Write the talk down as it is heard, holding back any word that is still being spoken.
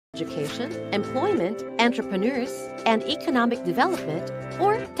education, employment, entrepreneurs, and economic development,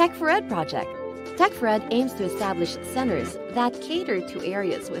 or TECH4ED project. TECH4ED aims to establish centers that cater to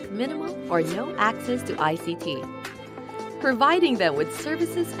areas with minimal or no access to ICT, providing them with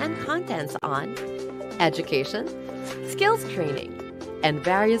services and contents on education, skills training, and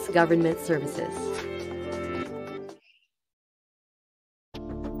various government services.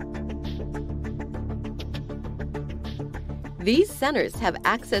 These centers have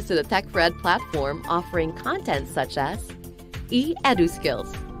access to the TECH4ED platform, offering content such as e-EduSkills,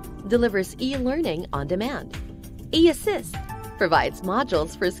 delivers e-learning on demand. E-Assist provides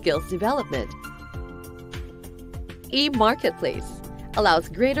modules for skills development. E-Marketplace allows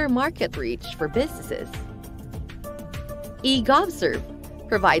greater market reach for businesses. E-GovServe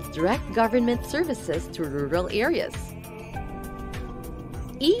provides direct government services to rural areas.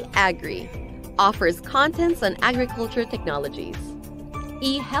 E-Agri offers contents on agriculture technologies.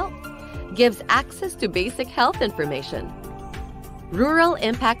 E-Health gives access to basic health information. Rural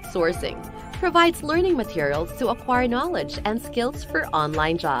Impact Sourcing provides learning materials to acquire knowledge and skills for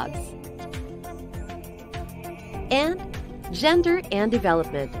online jobs. And Gender and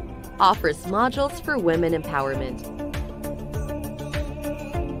Development offers modules for women empowerment.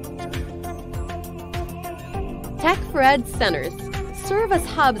 TECH4ED centers serve as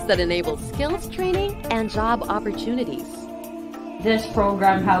hubs that enable skills training and job opportunities. This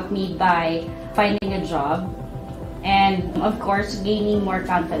program helped me by finding a job and, of course, gaining more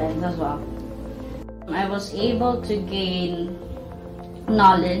confidence as well. I was able to gain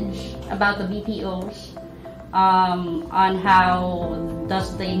knowledge about the BPOs, on how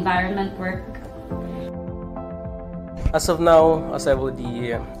does the environment work. As of now, as I will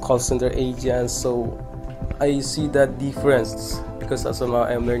the call center agent, so I see that difference because as of now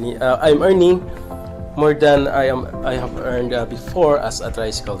I'm earning more than I have earned before as a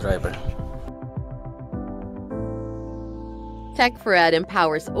tricycle driver. TECH4ED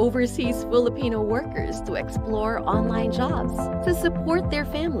empowers overseas Filipino workers to explore online jobs to support their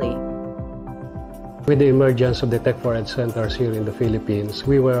family. With the emergence of the TECH4ED centers here in the Philippines,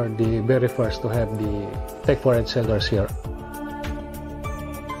 we were the very first to have the TECH4ED centers here.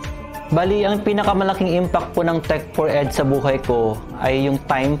 Bali, ang pinakamalaking impact po ng TECH4ED sa buhay ko ay yung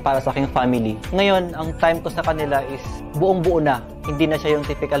time para sa aking family. Ngayon, ang time ko sa kanila is buong-buo na. Hindi na siya yung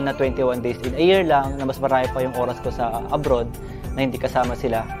typical na 21 days in a year lang, na mas marami pa yung oras ko sa abroad na hindi kasama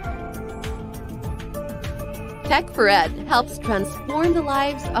sila. TECH4ED helps transform the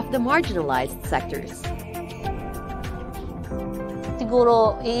lives of the marginalized sectors.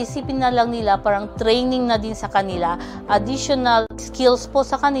 Siguro iisipin na lang nila parang training na din sa kanila, additional skills po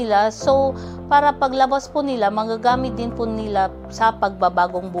sa kanila, so para paglabas po nila, magagamit din po nila sa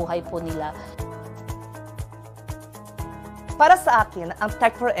pagbabagong buhay po nila. Para sa akin, ang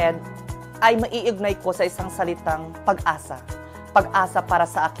TECH4ED ay maiignay ko sa isang salitang pag-asa. Pag-asa para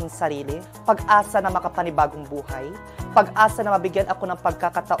sa aking sarili, pag-asa na makapanibagong buhay, pag-asa na mabigyan ako ng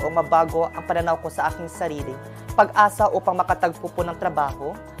pagkakataong mabago ang pananaw ko sa aking sarili, pag-asa upang makatagpo po ng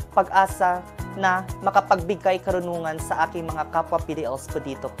trabaho, pag-asa na makapagbigay karunungan sa aking mga kapwa PDLs ko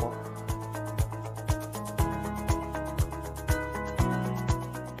dito po.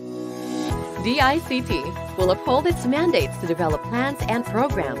 DICT will uphold its mandates to develop plans and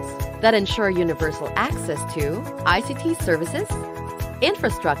programs that ensure universal access to ICT services,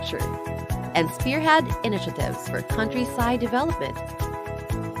 infrastructure, and spearhead initiatives for countryside development.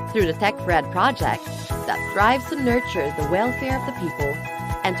 Through the TECH4ED project that strives to nurture the welfare of the people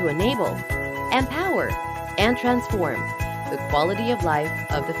and to enable, empower, and transform the quality of life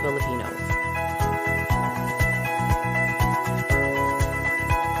of the Filipinos.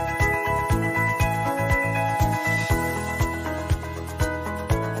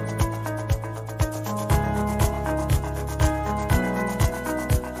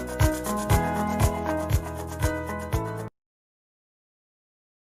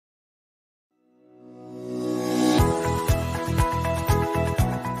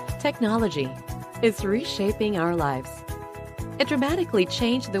 Technology is reshaping our lives. It dramatically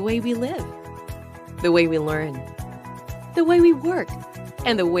changed the way we live, the way we learn, the way we work,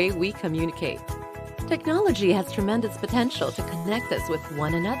 and the way we communicate. Technology has tremendous potential to connect us with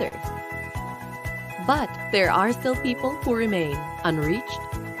one another. But there are still people who remain unreached,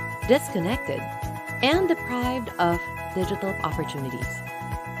 disconnected, and deprived of digital opportunities.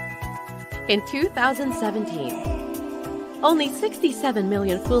 In 2017, only 67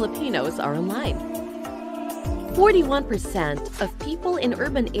 million Filipinos are online. 41% of people in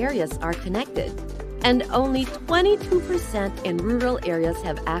urban areas are connected, and only 22% in rural areas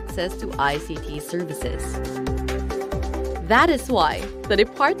have access to ICT services. That is why the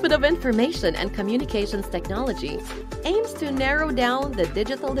Department of Information and Communications Technology aims to narrow down the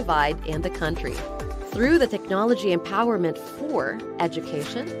digital divide in the country through the technology empowerment for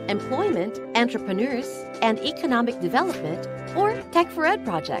education, employment, entrepreneurs, and economic development, or TECH4ED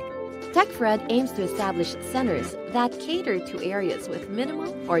project. TECH4ED aims to establish centers that cater to areas with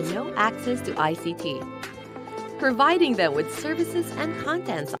minimal or no access to ICT, providing them with services and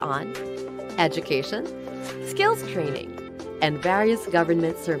contents on education, skills training, and various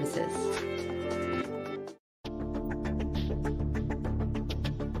government services.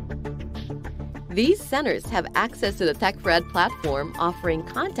 These centers have access to the TECH4ED platform, offering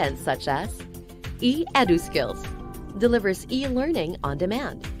content such as e-EduSkills, delivers e-learning on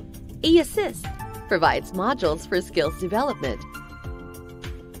demand. E-Assist provides modules for skills development.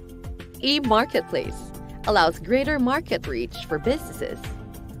 E-Marketplace allows greater market reach for businesses.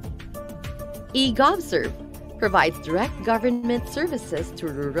 E-GovServe provides direct government services to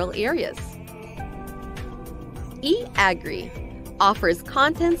rural areas. E-Agri offers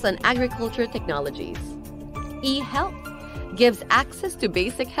contents on agriculture technologies. E-Health gives access to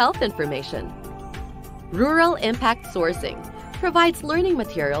basic health information. Rural Impact Sourcing provides learning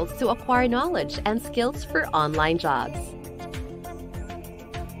materials to acquire knowledge and skills for online jobs.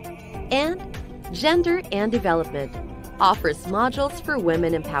 And Gender and Development offers modules for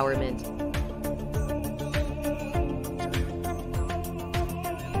women empowerment.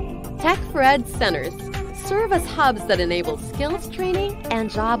 TECH4ED centers serve as hubs that enable skills training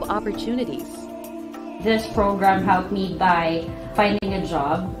and job opportunities. This program helped me by finding a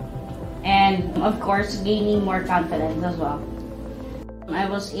job and, of course, gaining more confidence as well. I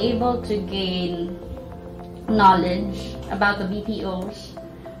was able to gain knowledge about the BPOs,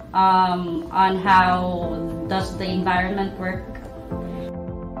 on how does the environment work.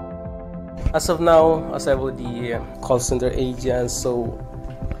 As of now, as I will the call center agent, so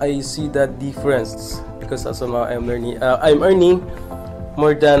I see that difference because as of now I'm earning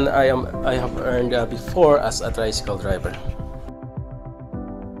more than I have earned before as a tricycle driver.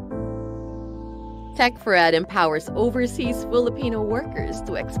 TECH4ED empowers overseas Filipino workers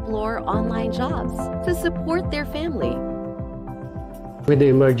to explore online jobs to support their family. With the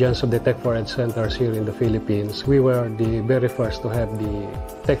emergence of the TECH4ED centers here in the Philippines, we were the very first to have the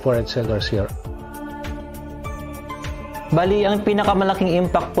TECH4ED centers here. Bali, ang pinakamalaking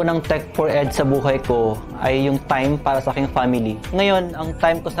impact po ng TECH4ED sa buhay ko ay yung time para sa aking family. Ngayon, ang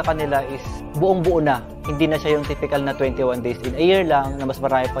time ko sa kanila is buong-buo na. Hindi na siya yung typical na 21 days in a year lang, na mas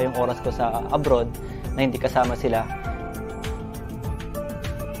marami pa yung oras ko sa abroad na hindi kasama sila.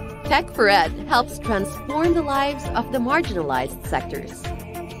 TECH4ED helps transform the lives of the marginalized sectors.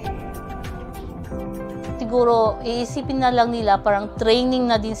 Siguro iisipin na lang nila parang training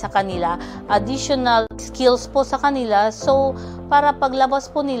na din sa kanila, additional skills po sa kanila, so para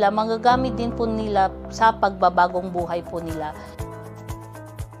paglabas po nila magagamit din po nila sa pagbabagong buhay po nila.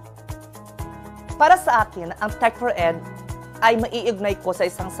 Para sa akin, ang TECH4ED ay maiignay ko sa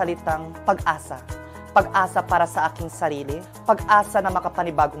isang salitang pag-asa. Pag-asa para sa aking sarili, pag-asa na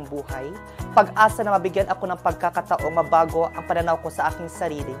makapanibagong buhay, pag-asa na mabigyan ako ng pagkakataong mabago ang pananaw ko sa aking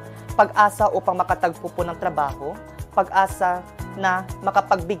sarili, pag-asa upang makatagpo po ng trabaho, pag-asa na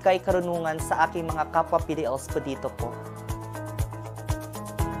makapagbigay karunungan sa aking mga kapwa PDLs po dito po.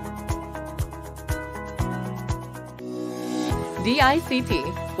 DICT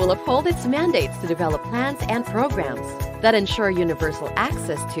will uphold its mandates to develop plans and programs that ensure universal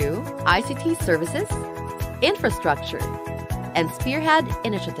access to ICT services, infrastructure, and spearhead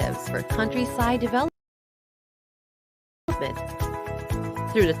initiatives for countryside development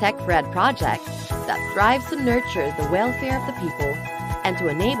through the TECH4ED project that strives to nurture the welfare of the people and to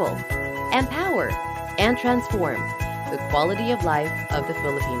enable, empower, and transform the quality of life of the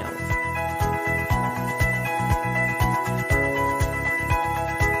Filipinos.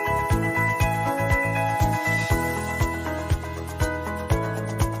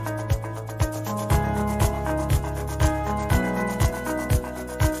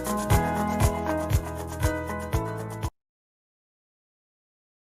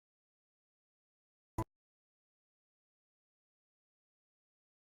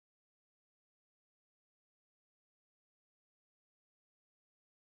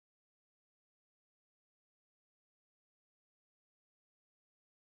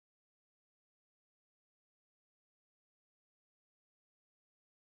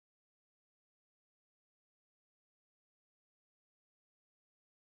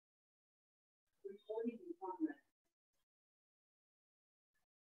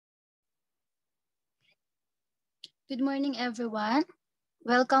 Good morning everyone.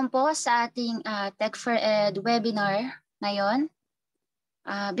 Welcome po sa ating TECH4ED webinar Ngayon,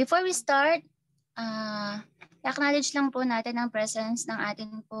 before we start, acknowledge lang po natin ang presence ng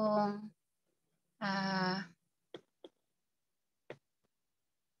ating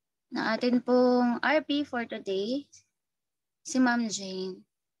pong RP for today, si Ma'am Jane.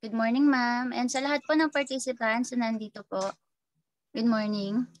 Good morning, ma'am. And sa lahat po ng participants na nandito po, good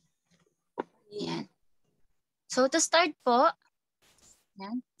morning. Yan. So to start po,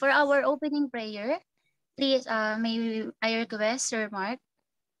 yan, for our opening prayer, please, may I request Sir Mark.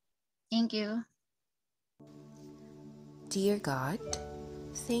 Thank you. Dear God,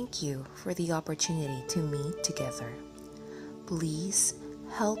 thank you for the opportunity to meet together. Please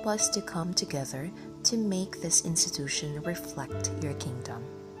help us to come together to make this institution reflect your kingdom.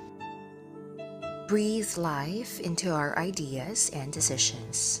 Breathe life into our ideas and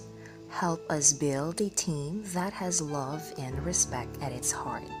decisions. Help us build a team that has love and respect at its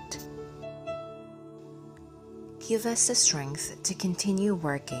heart. Give us the strength to continue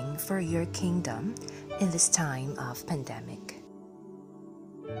working for your kingdom in this time of pandemic.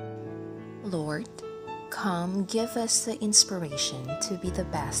 Lord, come give us the inspiration to be the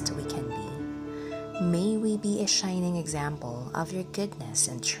best we can be. May we be a shining example of your goodness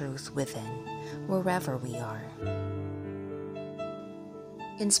and truth within, wherever we are.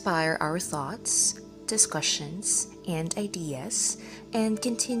 Inspire our thoughts, discussions, and ideas, and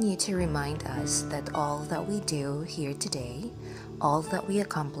continue to remind us that all that we do here today, all that we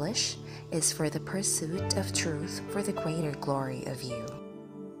accomplish, is for the pursuit of truth for the greater glory of you.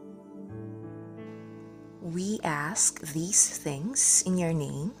 We ask these things in your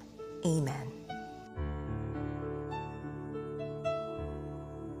name. Amen.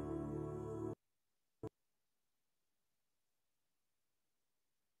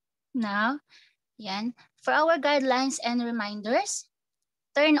 Now, yan. For our guidelines and reminders,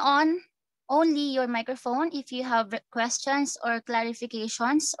 turn on only your microphone if you have questions or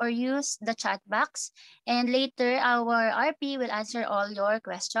clarifications, or use the chat box. And later, our RP will answer all your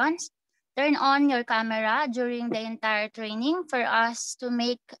questions. Turn on your camera during the entire training for us to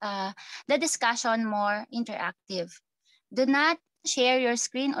make the discussion more interactive. Do not share your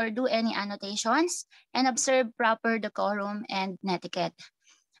screen or do any annotations, and observe proper decorum and netiquette.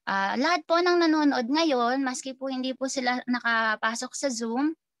 Lahat po ng nanonood ngayon, maski po hindi po sila nakapasok sa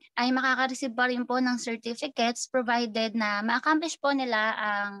Zoom, ay makaka-receive pa rin po ng certificates provided na ma-accomplish po nila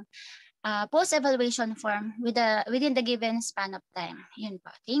ang post-evaluation form within the given span of time. Yun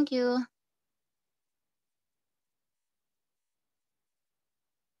po. Thank you.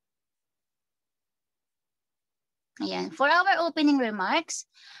 Ayan. For our opening remarks,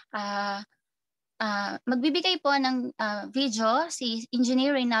 magbibigay po ng video si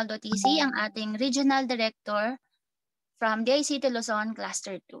Engineer Reynaldo TC, ang ating Regional Director from DICT Luzon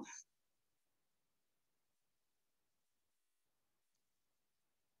Cluster 2.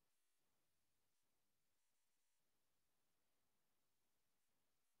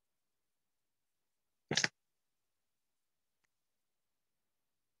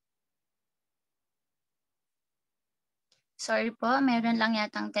 Sorry po, meron lang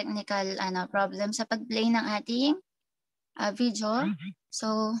yatang technical problem sa pag-play ng ating video.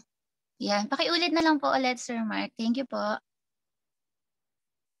 So, yan. Pakiulit na lang po ulit, Sir Mark. Thank you po.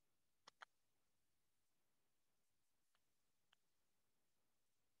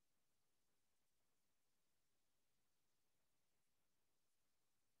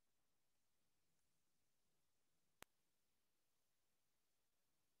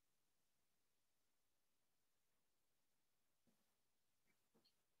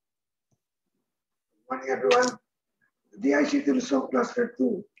 Good morning, everyone. The DICT Luzon Cluster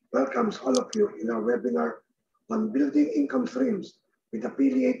 2 welcomes all of you in our webinar on building income streams with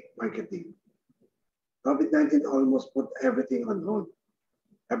affiliate marketing. COVID-19 almost put everything on hold.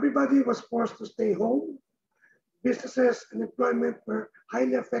 Everybody was forced to stay home. Businesses and employment were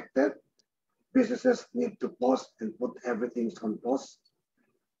highly affected. Businesses need to pause and put everything on pause.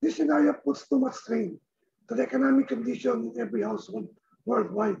 This scenario puts too much strain to the economic condition in every household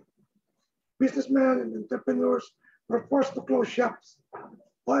worldwide. Businessmen and entrepreneurs were forced to close shops.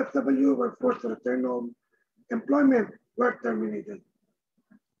 OFW were forced to return home. Employment were terminated.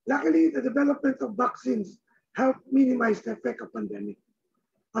 Luckily, the development of vaccines helped minimize the effect of pandemic.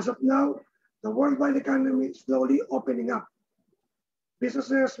 As of now, the worldwide economy is slowly opening up.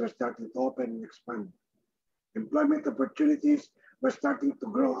 Businesses were starting to open and expand. Employment opportunities were starting to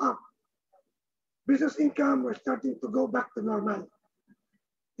grow up. Business income were starting to go back to normal.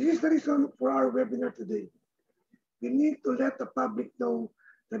 This is the reason for our webinar today. We need to let the public know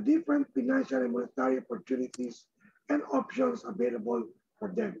the different financial and monetary opportunities and options available for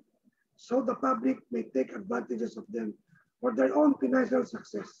them, so the public may take advantages of them for their own financial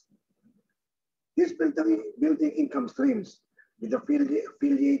success. These building income streams with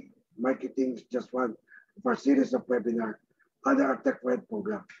affiliate marketing is just one of our series of webinars under our TECH4ED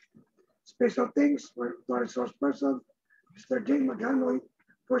program. Special thanks to our resource person, Mr. Jane Maghanoy,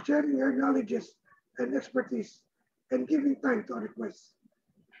 for sharing her knowledges and expertise and giving time to our requests.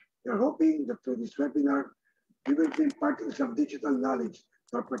 We are hoping that through this webinar, we will be imparting some digital knowledge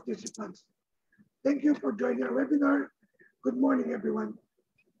to our participants. Thank you for joining our webinar. Good morning, everyone.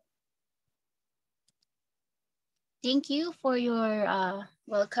 Thank you for your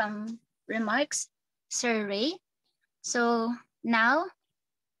welcome remarks, Sir Ray. So now,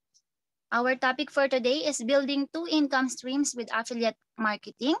 our topic for today is building 2 income streams with affiliate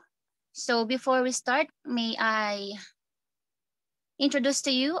marketing. So before we start, may I introduce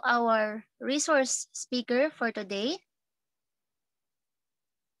to you our resource speaker for today.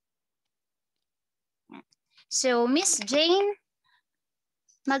 So Miss Jane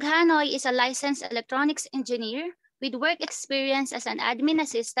Maghanoy is a licensed electronics engineer with work experience as an admin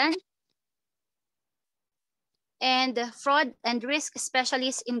assistant and fraud and risk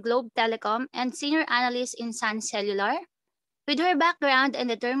specialist in Globe Telecom and senior analyst in Sun Cellular. With her background and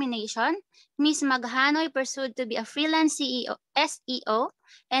determination, Ms. Maghanoy pursued to be a freelance SEO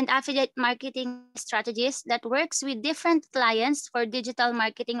and affiliate marketing strategist that works with different clients for digital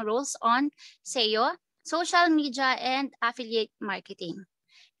marketing roles on SEO, social media, and affiliate marketing.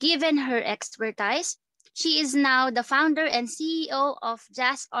 Given her expertise, she is now the founder and CEO of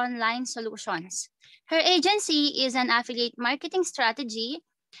Jazz Online Solutions. Her agency is an affiliate marketing strategy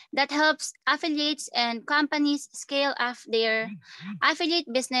that helps affiliates and companies scale up their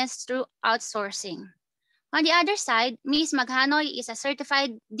affiliate business through outsourcing. On the other side, Ms. Maghanoy is a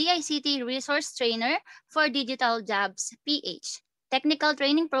certified DICT resource trainer for Digital Jobs PH, technical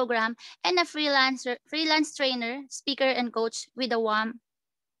training program, and a freelance trainer, speaker, and coach with a WAM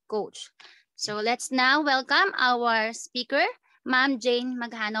coach. So let's now welcome our speaker, Ma'am Jane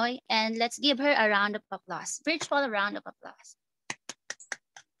Maghanoy, and let's give her a round of applause, virtual round of applause.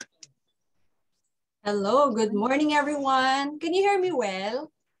 Hello, good morning, everyone. Can you hear me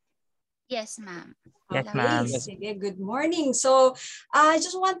well? Yes, ma'am. Yes, Okay, ma'am. sige, good morning. So, I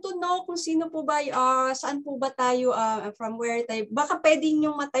just want to know kung sino po ba, saan po ba tayo, from where tayo. Baka pwede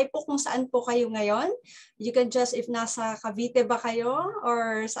nyo matay po kung saan po kayo ngayon. You can just, if nasa Cavite ba kayo,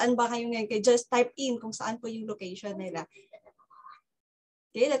 or saan ba kayo ngayon, just type in kung saan po yung location nila.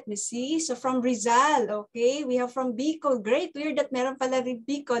 Okay, let me see. So from Rizal, okay, we have from Bicol. Great, weird that meron pala rin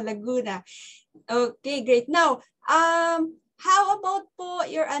Bicol, Laguna. Okay, great. Now, how about po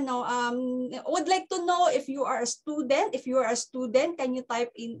your would like to know if you are a student. If you are a student, can you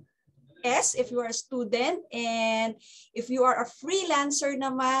type in S if you are a student, and if you are a freelancer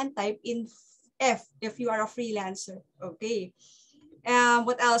naman, type in F if you are a freelancer. Okay.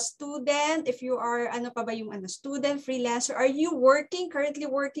 What else? Student, if you are student, freelancer, are you working, currently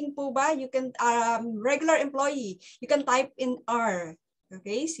working po ba? You can regular employee, you can type in R.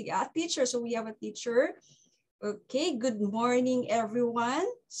 Okay, sige, teacher, so we have a teacher. Okay, good morning everyone.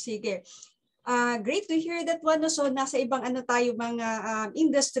 Sige. Great to hear that one. So nasa ibang tayo mga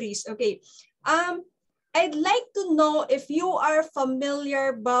industries. Okay. I'd like to know if you are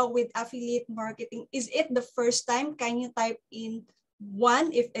familiar ba with affiliate marketing. Is it the first time? Can you type in 1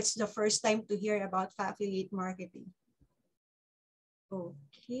 if it's the first time to hear about affiliate marketing?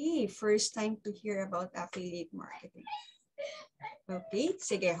 Okay, first time to hear about affiliate marketing. Okay,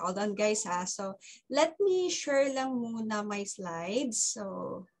 sige, hold on guys ha. So, let me share lang muna my slides.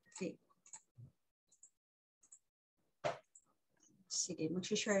 So, okay. Sige,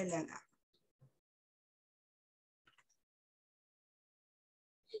 mag-share lang ako.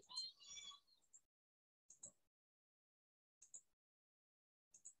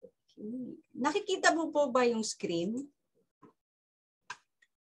 Nakikita mo po ba yung screen?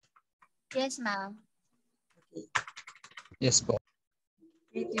 Yes, ma'am. Okay. Yes po.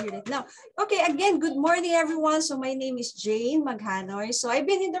 Great to hear that. Now, okay, again, good morning everyone. So my name is Jane Maghanoy. So I've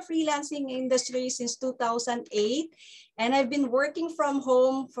been in the freelancing industry since 2008, and I've been working from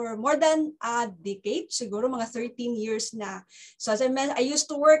home for more than a decade, siguro mga 13 years na. So as I mentioned, I used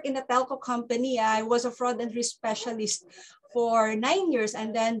to work in a telco company. I was a fraud and risk specialist for 9 years,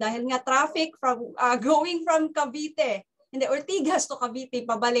 and then dahil nga traffic from going from Cavite, Ortigas to Cavite,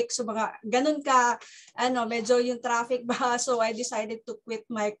 pabalik. So mga ganun ka, medyo yung traffic ba. So I decided to quit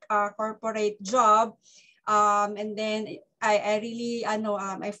my corporate job. And then I really,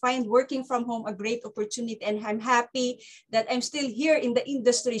 I find working from home a great opportunity, and I'm happy that I'm still here in the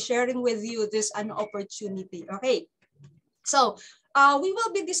industry sharing with you this opportunity. Okay. So we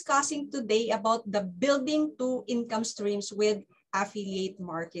will be discussing today about the building two income streams with affiliate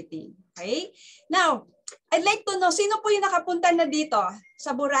marketing. Okay? Now, I'd like to know, sino po yung nakapunta na dito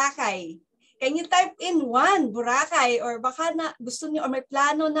sa Boracay? Can you type in one, Boracay? Or baka na gusto niyo or may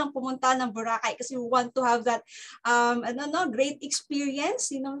plano ng pumunta ng Boracay kasi we want to have that great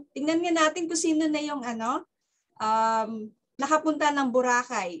experience. Tingnan nga natin kung sino na yung nakapunta ng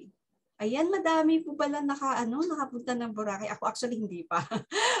Boracay. Ayan, madami po pala nakapunta ng Boracay. Ako actually hindi pa.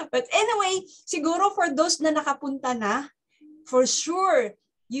 But anyway, siguro for those na nakapunta na, for sure,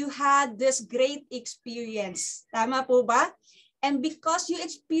 you had this great experience. Tama po ba? And because you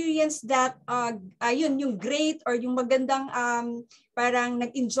experienced that, yung great or yung magandang, parang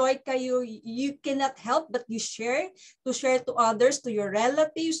nag-enjoy kayo, you cannot help but you share to others, to your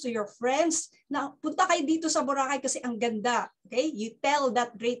relatives, to your friends, na punta kayo dito sa Boracay kasi ang ganda. Okay? You tell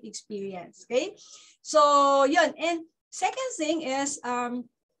that great experience. Okay? So, yun. And second thing is,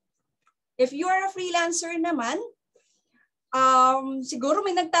 if you are a freelancer naman, siguro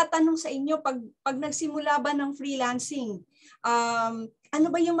may nagtatanong sa inyo pag nagsimula ba ng freelancing, ano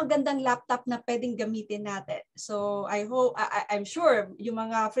ba yung magandang laptop na pwedeng gamitin natin? So I'm sure yung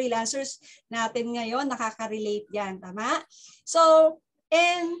mga freelancers natin ngayon nakaka-relate yan, tama? So,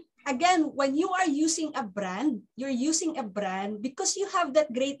 and again, when you are using a brand, you're using a brand because you have that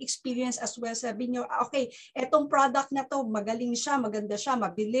great experience as well. Sabi nyo, okay, etong product na to, magaling siya, maganda siya,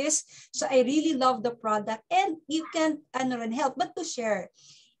 mabilis. So I really love the product and you can't help but to share.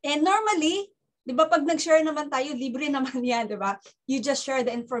 And normally, di ba pag nag-share naman tayo, libre naman yan, di ba? You just share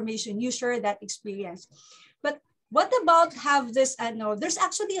the information, you share that experience. But what about have this, there's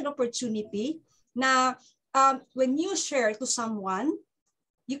actually an opportunity na when you share to someone,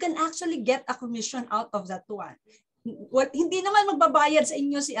 you can actually get a commission out of that one. Hindi naman magbabayad sa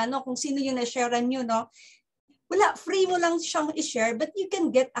inyo kung sino yung na-sharean nyo, no? Wala, free mo lang siyang i-share, but you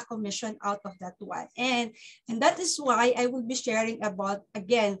can get a commission out of that one. And that is why I will be sharing about,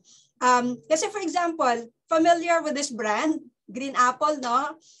 again, kasi for example, familiar with this brand, Green Apple,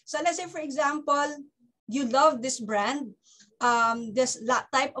 no? So let's say for example, you love this brand, this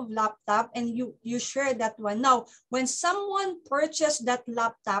type of laptop, and you share that one. Now, when someone purchased that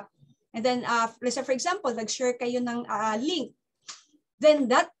laptop, and then let's say for example, nag-share kayo ng link,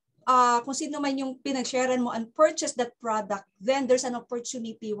 then that kung sino man yung pinag-sharean mo and purchase that product, then there's an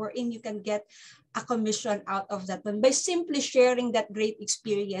opportunity wherein you can get a commission out of that one by simply sharing that great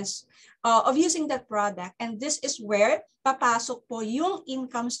experience of using that product. And this is where papasok po yung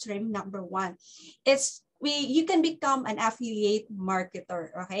income stream number one. You can become an affiliate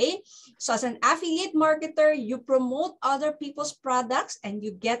marketer, okay? So as an affiliate marketer, you promote other people's products and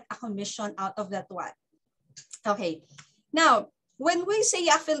you get a commission out of that one. Okay, now, when we say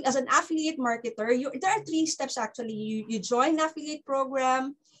as an affiliate marketer, there are 3 steps actually. You join the affiliate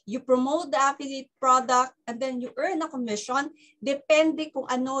program, you promote the affiliate product, and then you earn a commission depende kung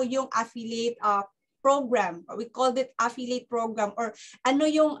ano yung affiliate program. We called it affiliate program, or ano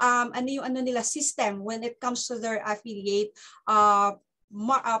yung nila system when it comes to their affiliate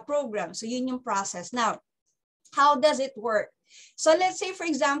program. So yun yung process. Now, how does it work? So let's say for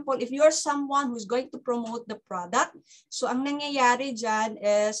example, if you're someone who's going to promote the product, so ang nangyayari dyan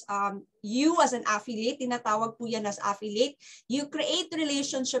is you as an affiliate, tinatawag po yan as affiliate, you create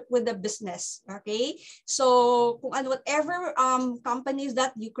relationship with the business, okay? So kung whatever companies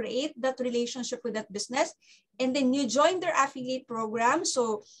that you create that relationship with that business, and then you join their affiliate program.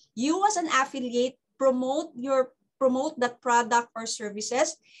 So you as an affiliate promote that product or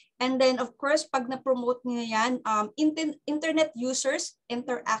services. And then, of course, pag na-promote niyo yan, internet users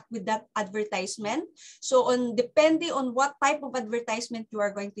interact with that advertisement. So, depende on what type of advertisement you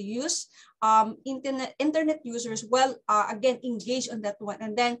are going to use, internet users will, again, engage on that one.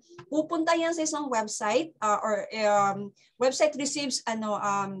 And then, pupunta yan sa isang website, or website receives,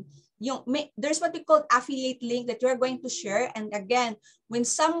 there's what we call affiliate link that you're going to share. And again, when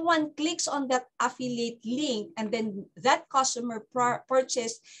someone clicks on that affiliate link and then that customer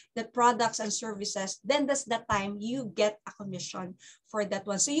purchase the products and services, then that's the time you get a commission for that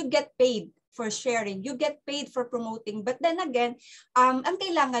one. So you get paid for sharing, you get paid for promoting, but then again, ang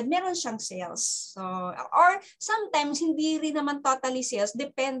kailangan meron siyang sales. So, or sometimes hindi rin naman totally sales,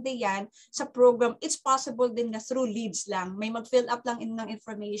 depende yan sa program. It's possible din na through leads lang, may mag-fill up lang ng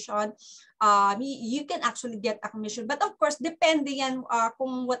information, you can actually get a commission. But of course, depende yan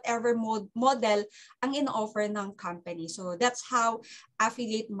kung whatever model ang in-offer ng company. So that's how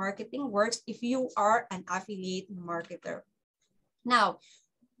affiliate marketing works if you are an affiliate marketer. Now,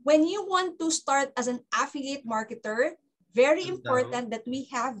 when you want to start as an affiliate marketer, Very important that we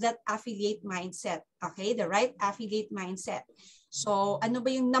have that affiliate mindset. Okay, the right affiliate mindset. So ano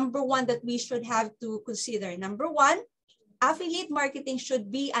ba yung number one that we should have to consider? Number one, affiliate marketing should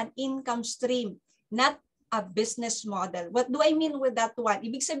be an income stream, not a business model. What do I mean with that one?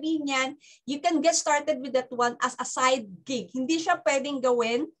 Ibig sabihin yan, you can get started with that one as a side gig. Hindi siya pwedeng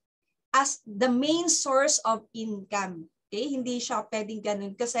gawin as the main source of income. Okay? Hindi siya pwedeng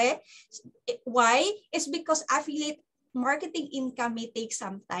ganun. Kasi, why? It's because affiliate marketing income may take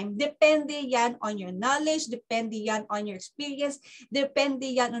some time. Depende yan on your knowledge, depende yan on your experience, depende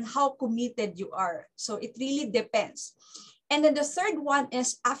yan on how committed you are. So it really depends. And then the third one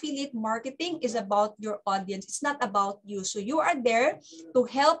is affiliate marketing is about your audience. It's not about you. So you are there to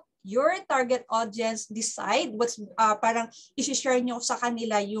help your target audience decide what's parang i-share nyo sa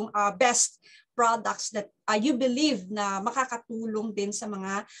kanila yung best products that you believe na makakatulong din sa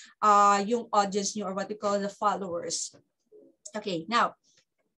mga yung audience nyo or what we call the followers. Okay, now,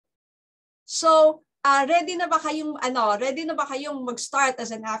 so ready na ba kayong mag-start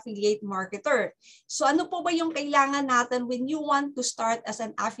as an affiliate marketer? So ano po ba yung kailangan natin when you want to start as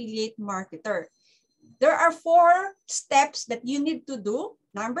an affiliate marketer? There are 4 steps that you need to do.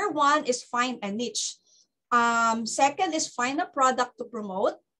 Number 1 is find a niche. Second is find a product to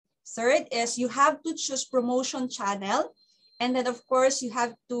promote. Third is you have to choose promotion channel. And then of course you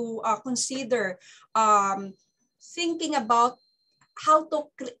have to consider thinking about how to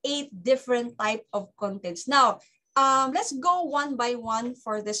create different type of contents. Now, let's go one by one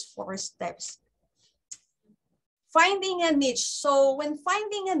for these 4 steps. Finding a niche. So when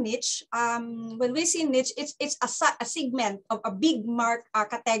finding a niche, when we see niche, it's a segment of a big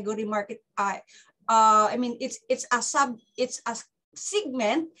category market. I mean, it's a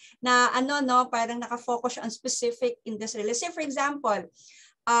segment na parang nakafocus on specific industry. Let's say for example,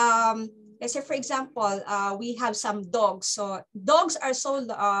 we have some dogs. So dogs are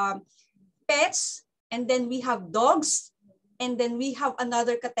sold pets, and then we have dogs, and then we have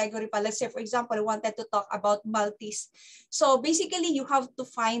another category pa. Let's say for example, I wanted to talk about Maltese. So basically, you have to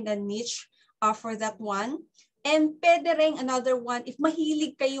find a niche for that one. And pwede rin another one, if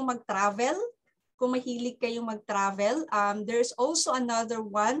mahilig kayong mag-travel, kung mahilig kayong mag-travel, there's also another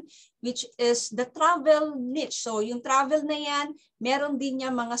one which is the travel niche. So yung travel na yan, meron din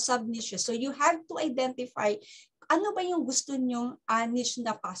niya mga sub-niches. So you have to identify ano ba yung gusto nyong niche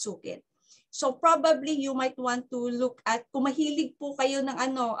na pasukin. So probably you might want to look at kung mahilig po kayo ng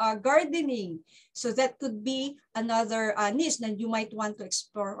gardening. So that could be another niche that you might want to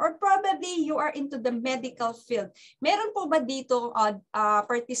explore. Or probably you are into the medical field. Meron po ba dito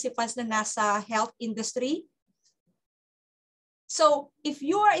participants na nasa health industry? So if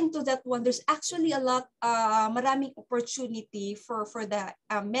you are into that one, there's actually a lot, maraming opportunity for the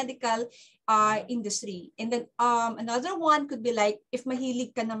medical industry. And then another one could be like, if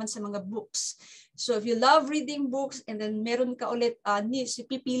mahilig ka naman sa mga books. So if you love reading books, and then meron ka ulit niche,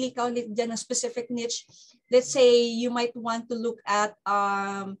 pipili ka ulit dyan ng specific niche. Let's say you might want to look at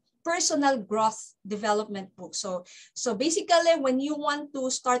personal growth development book. So basically, when you want to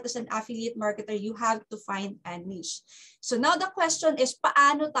start as an affiliate marketer, you have to find a niche. So now the question is,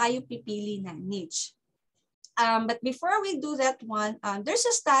 paano tayo pipili na niche? But before we do that one, there's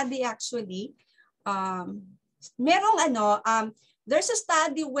a study actually. There's a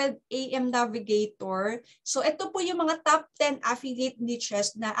study with AM Navigator. So ito po yung mga top 10 affiliate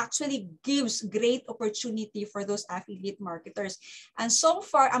niches na actually gives great opportunity for those affiliate marketers. And so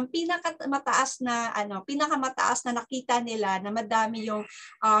far, ang pinakamataas na nakita nila na madami yung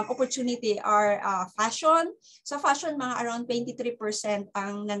opportunity are fashion. So fashion, mga around 23%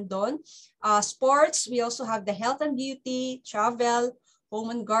 ang nandun. Sports, we also have the health and beauty, travel, home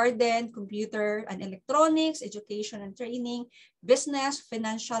and garden, computer and electronics, education and training, business,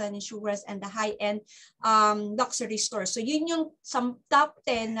 financial and insurance, and the high-end luxury stores. So yun yung some top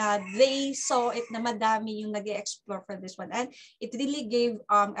 10 na they saw it na madami yung nag-explore for this one. And it really gave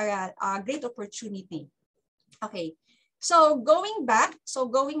a great opportunity. Okay, so going back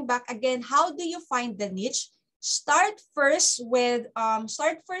again, how do you find the niche? Start first with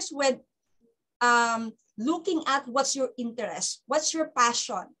looking at what's your interest, what's your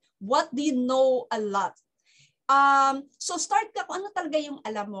passion, what do you know a lot. So start ka kung ano talaga yung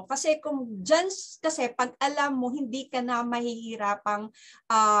alam mo. Kasi pag alam mo, hindi ka na mahihirapang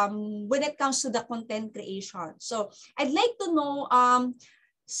when it comes to the content creation. So I'd like to know,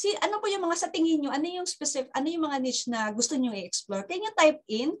 ano po yung mga sa tingin nyo, ano yung mga niche na gusto nyo i-explore? Can you type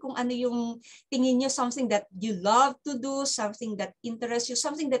in kung ano yung tingin nyo, something that you love to do, something that interests you,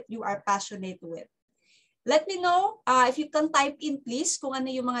 something that you are passionate with. Let me know if you can type in please kung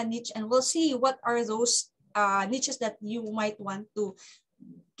ano yung mga niche, and we'll see what are those niches that you might want to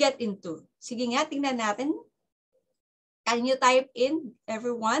get into. Sige nga, tingnan natin. Can you type in,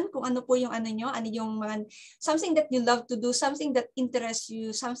 everyone, kung ano po yung ano nyo, ano yung mga, something that you love to do, something that interests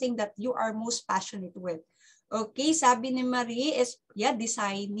you, something that you are most passionate with. Okay, sabi ni Marie is, yeah,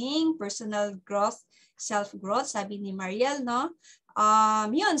 designing, personal growth, self-growth, sabi ni Mariel, no?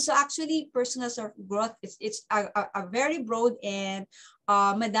 Yun, so actually, personal self-growth, it's a very broad and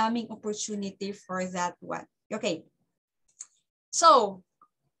madaming opportunity for that one. Okay, so,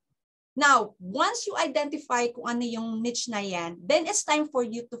 now, once you identify kung ano yung niche na yan, then it's time for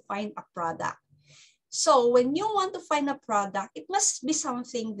you to find a product. So when you want to find a product, it must be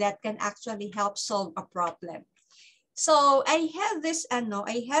something that can actually help solve a problem. So I have this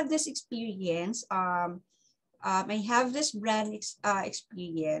experience. I have this brand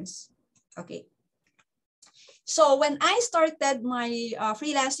experience. Okay. So when I started my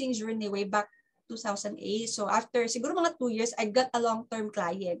freelancing journey way back 2008, so after siguro mga 2 years, I got a long-term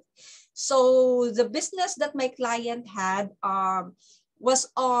client. So the business that my client had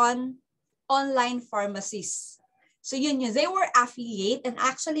was on online pharmacies. So yun, they were affiliate, and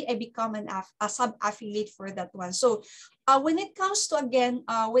actually I become a sub-affiliate for that one. So when it comes to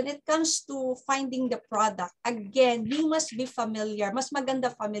finding the product, again, you must be familiar. Mas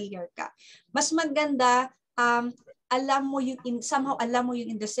maganda familiar ka. Mas maganda alam mo yung somehow alam mo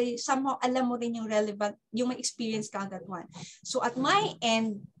yung industry, somehow alam mo rin yung relevant, yung may experience ka on that one. So at my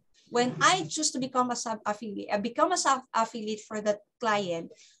end, when I choose to become a sub-affiliate, for that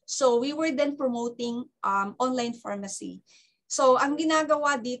client, so we were then promoting online pharmacy. So ang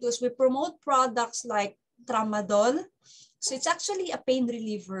ginagawa dito is we promote products like tramadol. So it's actually a pain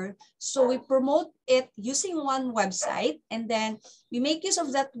reliever. So we promote it using one website, and then we make use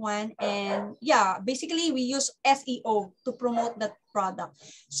of that one, and yeah, basically we use SEO to promote that product.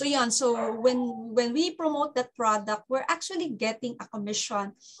 So yeah, so when we promote that product, we're actually getting a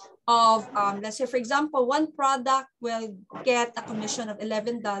commission of let's say for example, one product will get a commission of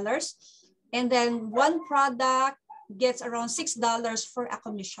 $11, and then one product gets around $6 for a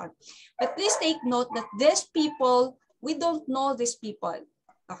commission. But please take note that these people, we don't know these people.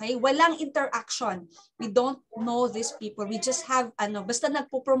 Okay? Walang interaction. We don't know these people. We just have, basta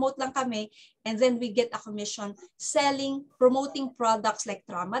nagpo-promote lang kami, and then we get a commission promoting products like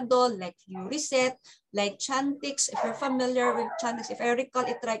tramadol, like Uriset, like Chantix. If you're familiar with Chantix, if I recall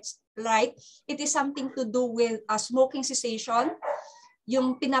it right, it is something to do with smoking cessation,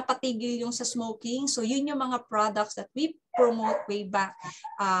 yung pinapatigil yung sa smoking. So yun yung mga products that we promote way back,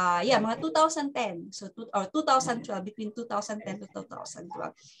 mga 2010, so 2012, between 2010 to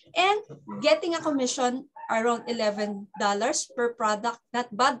 2012. And getting a commission around $11 per product, not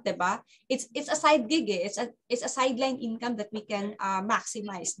bad, diba? It's a side gig, it's a sideline income that we can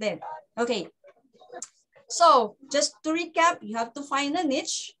maximize then. Okay. So just to recap, you have to find a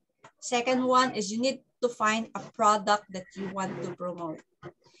niche. Second one is you need to find a product that you want to promote.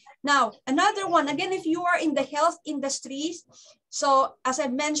 Now, another one, again, if you are in the health industries, so as I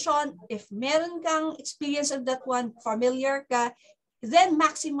mentioned, if meron kang experience of that one, familiar ka, then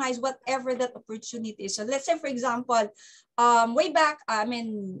maximize whatever that opportunity is. So let's say, for example, way back,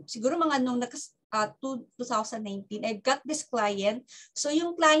 siguro mga nung 2019, I got this client. So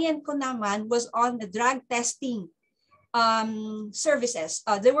yung client ko naman was on the drug testing services.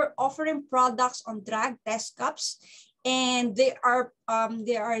 They were offering products on drug test cups, and their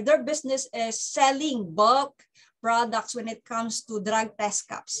business is selling bulk products when it comes to drug test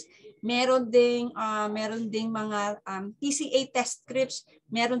cups. Meron ding mga TCA test strips,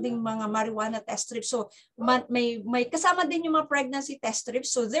 meron ding mga marijuana test strips. So may kasama din yung mga pregnancy test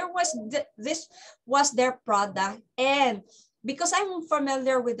strips. So this was their product, and because I'm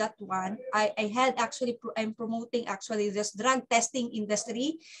familiar with that one, I'm promoting actually this drug testing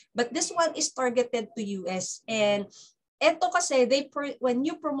industry, but this one is targeted to US. And eto kasi, when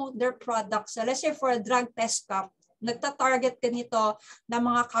you promote their products, so let's say for a drug test cup, nagta-target din ito ng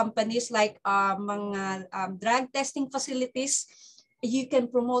mga companies like mga drug testing facilities. You can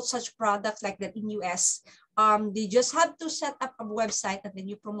promote such products like that in US. They just have to set up a website, and then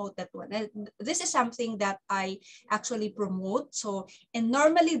you promote that one. And this is something that I actually promote. So, and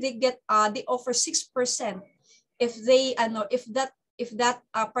normally they offer 6% if that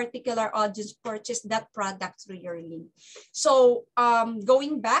particular audience purchase that product through your link. So,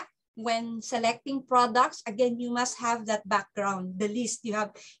 going back, when selecting products, again, you must have that background, the list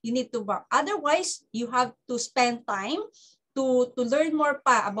you need to buy. Otherwise, you have to spend time to learn more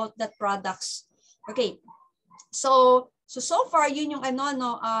pa about that products. Okay. So far yun yung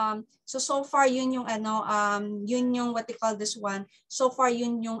yun yung what they call this one. So far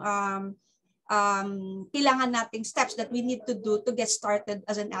yun yung kailangan nating steps that we need to do to get started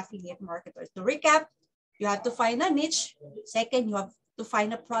as an affiliate marketer. To recap, you have to find a niche. Second, you have to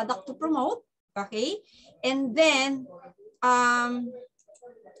find a product to promote. Okay, and then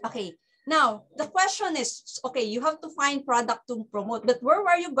okay, now the question is, okay, you have to find product to promote, but where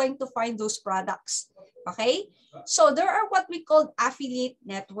are you going to find those products? Okay, so there are what we call affiliate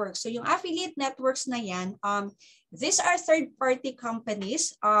networks. So yung affiliate networks na yan, these are third-party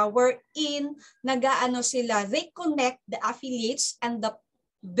companies wherein nag-aano sila, they connect the affiliates and the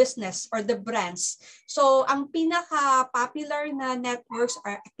business or the brands. So ang pinaka-popular na networks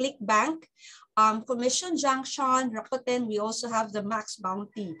are ClickBank, Commission Junction, Rakuten. We also have the Max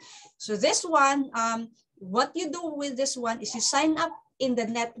Bounty. So this one, what you do with this one is you sign up in the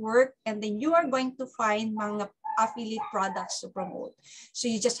network, and then you are going to find mga affiliate products to promote. So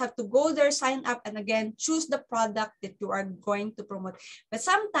you just have to go there, sign up, and again, choose the product that you are going to promote. But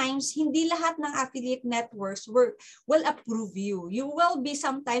sometimes, hindi lahat ng affiliate networks will approve you. You will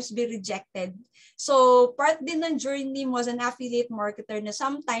sometimes be rejected. So part din ng journey mo as an affiliate marketer na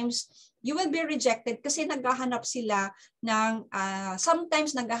sometimes you will be rejected kasi naghahanap sila ng,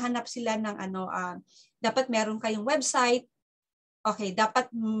 sometimes naghahanap sila ng dapat meron kayong website. Okay, dapat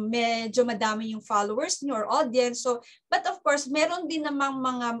medyo madami yung followers niyo or audience. So, but of course, meron din namang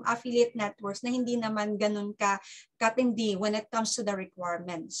mga affiliate networks na hindi naman ganun katindi when it comes to the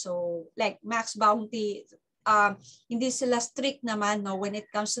requirements. So, like Max Bounty, hindi sila strict naman when it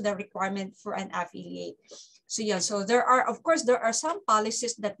comes to the requirement for an affiliate. So, yeah, so there are, of course, there are some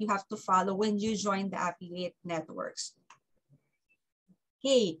policies that you have to follow when you join the affiliate networks.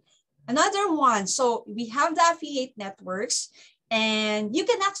 Okay, another one. So, we have the affiliate networks. And you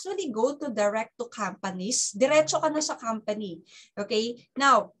can actually go to direct to companies. Diretso ka na sa company. Okay?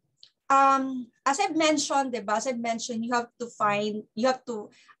 Now, as I've mentioned, diba? As I've mentioned, you have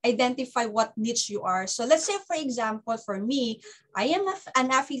to identify what niche you are. So let's say, for example, for me, I am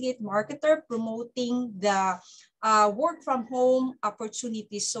an affiliate marketer promoting the work from home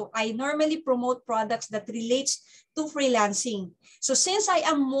opportunities. So I normally promote products that relates to freelancing. So since I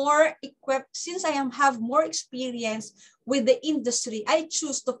am more equipped, since I have more experience with the industry, I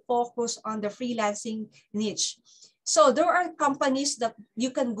choose to focus on the freelancing niche. So there are companies that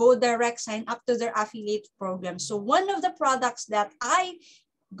you can go direct, sign up to their affiliate program. So one of the products that I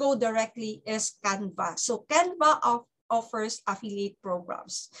go directly is Canva. So Canva offers affiliate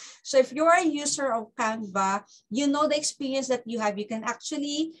programs. So if you are a user of Canva, you know the experience that you have. You can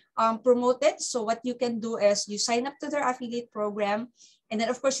actually promote it. So what you can do is you sign up to their affiliate program. And then,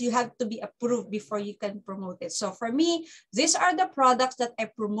 of course, you have to be approved before you can promote it. So for me, these are the products that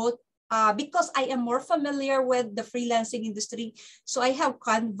I promote because I am more familiar with the freelancing industry. So I have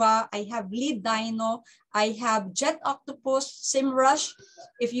Canva, I have Lead Dino, I have Jet Octopus, SEMrush,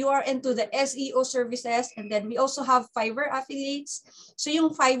 if you are into the SEO services. And then we also have Fiverr affiliates. So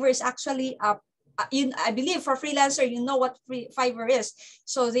yung Fiverr is actually I believe for freelancer, you know what Fiverr is.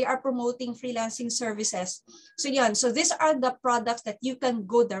 So they are promoting freelancing services. So yan, so these are the products that you can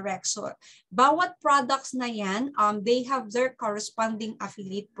go direct. So bawat products na yan, they have their corresponding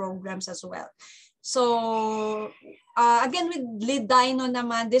affiliate programs as well. So again, with Lead Dino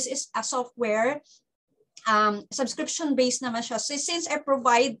naman, this is a software, subscription-based naman siya. So since I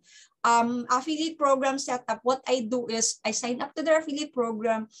provide affiliate program setup, what I do is I sign up to their affiliate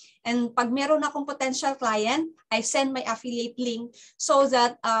program, and pag meron akong potential client, I send my affiliate link so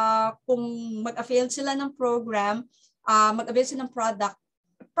that kung mag-avail sila ng program, mag-avail sila ng product,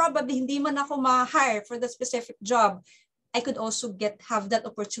 probably hindi man ako ma-hire for the specific job, I could also have that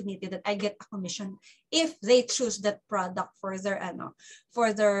opportunity that I get a commission if they choose that product for their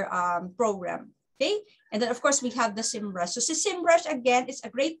program. Okay, and then of course we have the SEMrush. So SEMrush again is a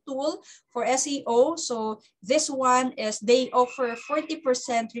great tool for SEO. So this one is they offer 40%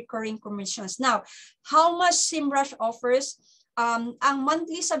 recurring commissions. Now, how much SEMrush offers? Ang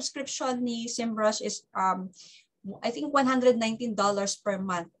monthly subscription ni SEMrush is I think $119 per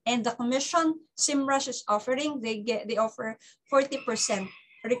month, and the commission SEMrush is offering, they offer 40%.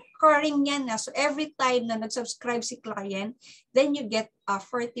 Recurring yan na. So every time na nag-subscribe si client, then you get a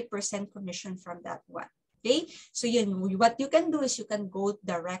 40% commission from that one. Okay? So yun, what you can do is you can go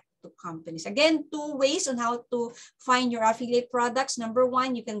direct to companies. Again, 2 ways on how to find your affiliate products. Number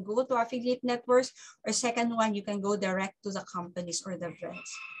 1, you can go to affiliate networks, or second one, you can go direct to the companies or the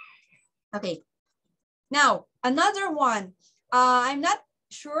brands. Okay. Now, another one. I'm not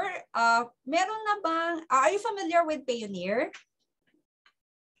sure, meron na bang, are you familiar with Payoneer?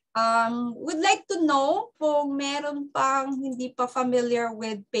 Would like to know kung meron pang hindi pa familiar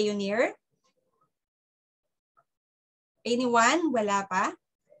with Payoneer. Anyone? Wala pa?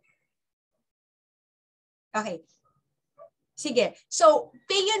 Okay. Sige. So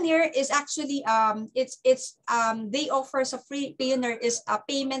Payoneer is actually they offer a free. Payoneer is a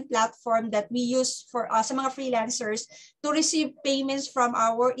payment platform that we use for sa mga freelancers to receive payments from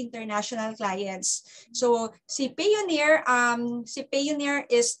our international clients. So si Payoneer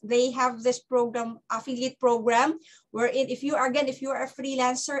is they have this program, affiliate program, wherein if you are a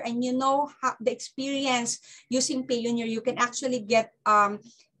freelancer and you know the experience using Payoneer, you can actually get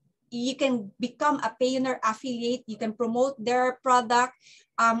you can become a Payoneer affiliate. You can promote their product.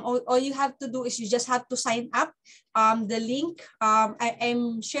 All you have to do is you just have to sign up. The link,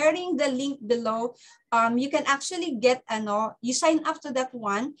 I'm sharing the link below. You can actually get you sign up to that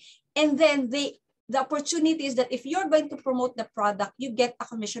one, and then the opportunity is that if you're going to promote the product, you get a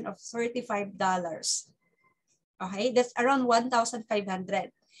commission of $35. Okay, that's around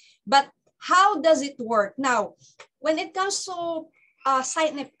 1,500. But how does it work? Now, when it comes to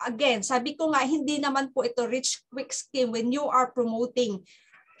sign up, again, sabi ko nga, hindi naman po ito rich quick scheme when you are promoting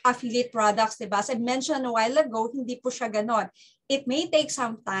affiliate products, diba? As I mentioned a while ago, hindi po siya ganon. It may take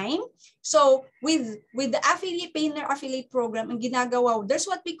some time. So with the Payoneer affiliate program, ang ginagawa, there's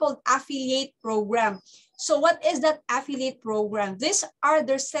what we call affiliate program. So what is that affiliate program? These are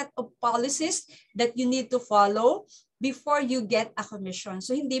the set of policies that you need to follow before you get a commission.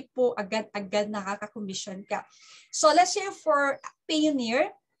 So hindi po agad-agad nakaka-commission ka. So let's say for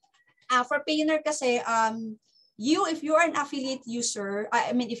Payoneer kasi if you are an affiliate user,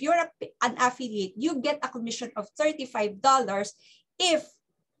 if you're an affiliate, you get a commission of $35 if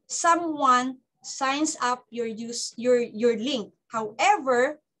someone signs up your link.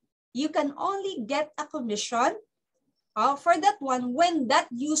 However, you can only get a commission for that one when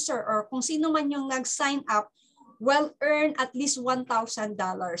that user or kung sino man yung nag-sign up will earn at least $1,000.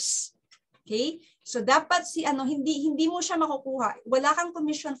 Okay? So dapat hindi mo siya makukuha. Wala kang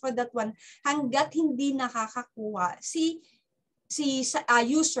commission for that one hangga't hindi nakakakuha si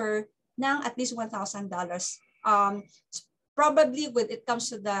user ng at least $1,000. Probably when it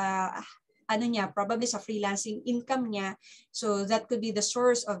comes to the probably sa freelancing income niya. So that could be the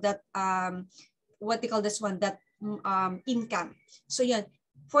source of that what they call this one, that income. So yun.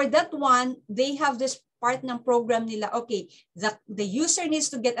 For that one, they have this part ng program nila, okay, the user needs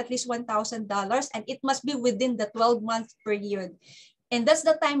to get at least $1,000 and it must be within the 12-month period. And that's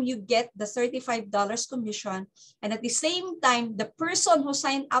the time you get the $35 commission. And at the same time, the person who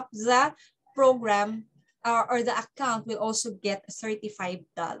signed up the program or the account will also get $35.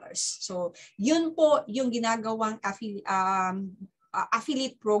 So yun po yung ginagawang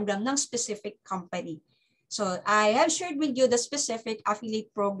affiliate program ng specific company. So I have shared with you the specific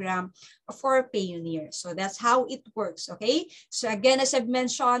affiliate program for Payoneer. So that's how it works, okay? So again, as I've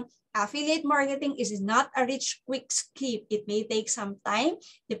mentioned, affiliate marketing is not a rich quick scheme. It may take some time,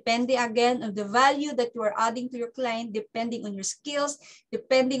 depending again on the value that you are adding to your client, depending on your skills,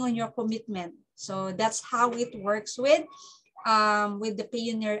 depending on your commitment. So that's how it works with the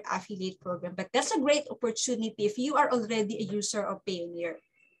Payoneer affiliate program. But that's a great opportunity if you are already a user of Payoneer.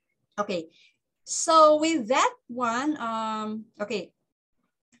 Okay. So with that one,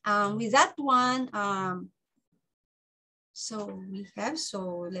 so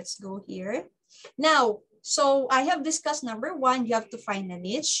let's go here. Now, so I have discussed number one, you have to find a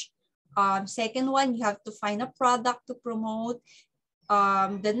niche. Second one, you have to find a product to promote.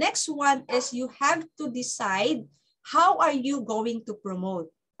 The next one is you have to decide how are you going to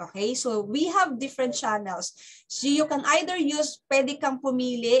promote. Okay, so we have different channels. So you can either use, pwede kang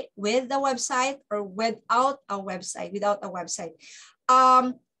pumili with the website or without a website.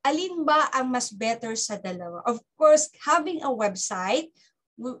 Alin ba ang mas better sa dalawa? Of course, having a website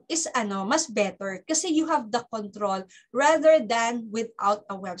is mas better kasi you have the control rather than without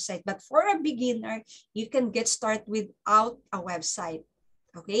a website. But for a beginner, you can get started without a website.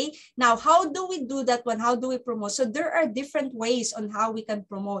 Okay, now how do we do that one? How do we promote? So there are different ways on how we can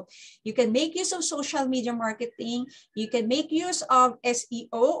promote. You can make use of social media marketing. You can make use of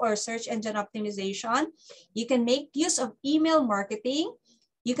SEO or search engine optimization. You can make use of email marketing.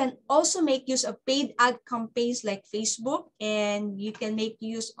 You can also make use of paid ad campaigns like Facebook, and you can make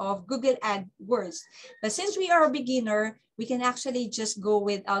use of Google AdWords. But since we are a beginner, we can actually just go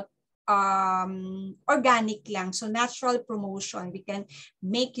without organic lang. So natural promotion, we can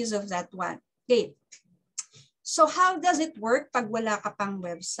make use of that one. Okay. So how does it work pag wala ka pang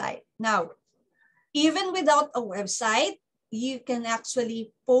website? Now, even without a website, you can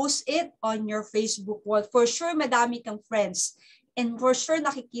actually post it on your Facebook wall. For sure, madami kang friends. And for sure,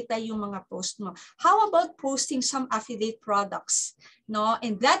 nakikita yung mga post mo. How about posting some affiliate products? No?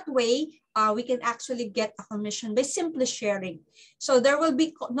 And that way, we can actually get a commission by simply sharing. So there will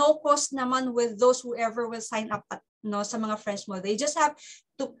be no cost naman with those whoever will sign up at sa mga friends mo. They just have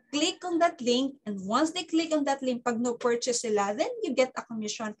to click on that link, and once they click on that link, pag no purchase sila, then you get a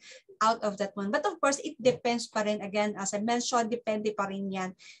commission out of that one. But of course, it depends pa rin, again, as I mentioned, depende pa rin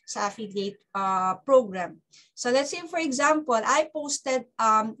yan sa affiliate program. So let's say, for example, I posted,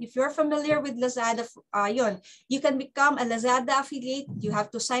 if you're familiar with Lazada, you can become a Lazada affiliate. You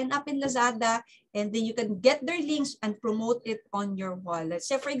have to sign up in Lazada, and then you can get their links and promote it on your wall. Let's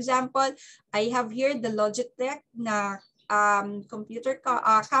say, for example, I have here the Logitech na computer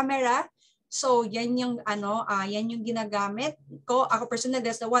camera. So yan yung yan yung ginagamit ko. Ako personally,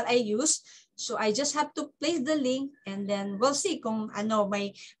 that's the one I use. So I just have to place the link, and then we'll see kung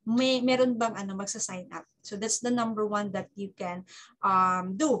meron bang magsa-sign up. So that's the number one that you can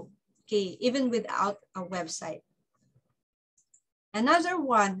do. Okay, even without a website. Another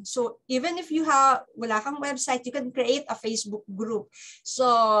one, so even if you wala kang website, you can create a Facebook group. So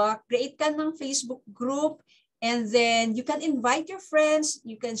create ka ng Facebook group, and then you can invite your friends,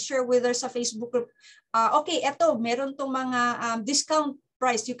 you can share with us sa Facebook group. Okay, eto, meron tong mga discount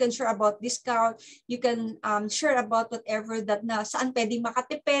price, you can share about discount, you can share about whatever that saan pwedeng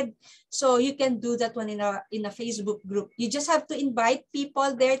makatipid. So you can do that one in a Facebook group. You just have to invite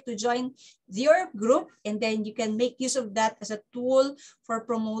people there to join your group, and then you can make use of that as a tool for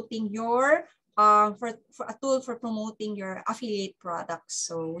promoting your promoting your affiliate products.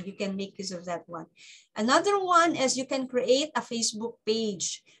 So you can make use of that one. Another one is you can create a Facebook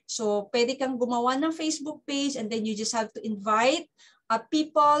page. So pwede kang gumawa ng Facebook page, and then you just have to invite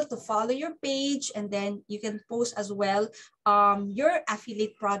people to follow your page, and then you can post as well your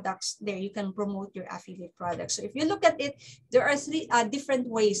affiliate products there. You can promote your affiliate products. So if you look at it, there are three different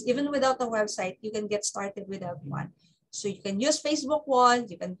ways. Even without a website, you can get started without one. So you can use Facebook wall,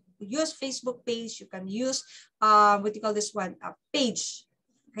 you can use Facebook page, you can use what you call this one, a page.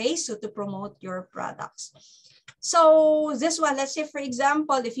 Okay, so to promote your products. So this one, let's say for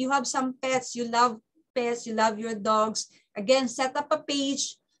example, if you have some pets, you love your dogs, again, set up a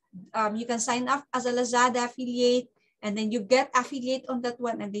page. You can sign up as a Lazada affiliate, and then you get affiliate on that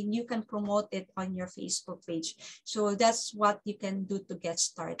one, and then you can promote it on your Facebook page. So that's what you can do to get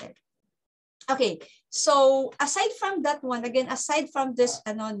started. Okay, so aside from that one, again, aside from this,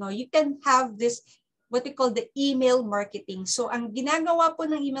 you can have this, what we call the email marketing. So ang ginagawa po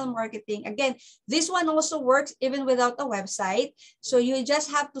ng email marketing, again, this one also works even without a website. So you just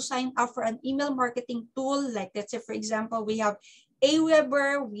have to sign up for an email marketing tool. Like let's say, for example, we have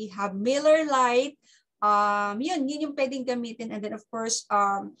Aweber, we have MailerLite. Yun yung pwedeng gamitin. And then of course,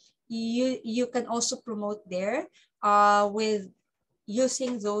 you can also promote there with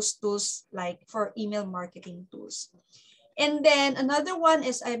using those tools like for email marketing tools. And then another one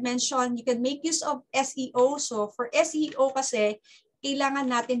is I mentioned, you can make use of SEO. So for SEO kasi,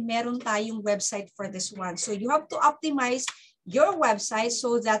 kailangan natin meron tayong website for this one. So you have to optimize your website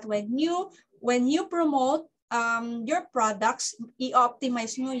so that when you promote your products,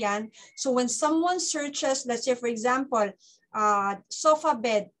 i-optimize nyo yan. So when someone searches, let's say for example, sofa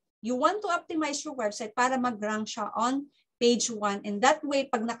bed, you want to optimize your website para mag-rank siya on page 1. And that way,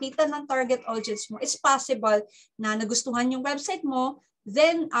 pag nakita ng target audience mo, it's possible na nagustuhan yung website mo,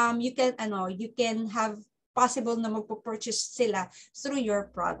 then you can have possible na magpo-purchase sila through your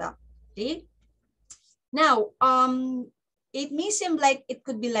product. Okay? Now, it may seem like it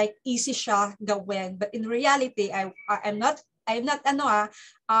could be like easy siya gawin, but in reality, I'm not what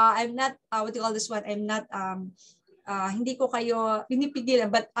do you call this one? I'm not hindi ko kayo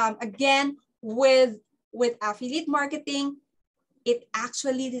pinipigilan, but again, with affiliate marketing, it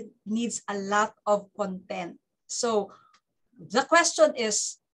actually needs a lot of content. So the question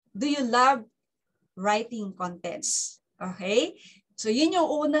is, do you love writing contents? Okay? So yun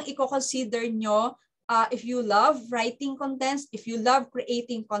yung unang i-consider nyo if you love writing contents, if you love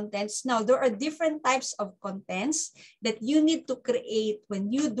creating contents. Now, there are different types of contents that you need to create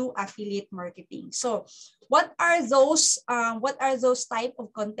when you do affiliate marketing. So what are those type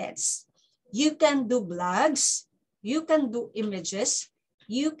of contents? You can do blogs, you can do images,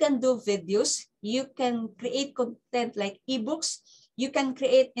 you can do videos, you can create content like ebooks, you can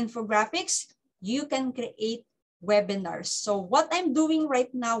create infographics, you can create webinars. So what I'm doing right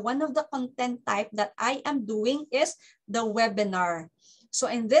now, one of the content type that I am doing is the webinar.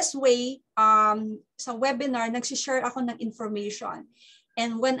 So in this way, sa webinar, nagsishare ako ng information.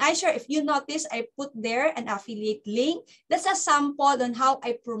 And when I share, if you notice, I put there an affiliate link. That's a sample on how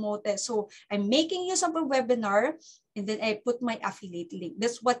I promote it. So I'm making use of a webinar, and then I put my affiliate link.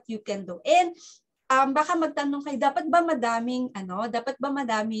 That's what you can do. And baka magtanong kayo, dapat ba madaming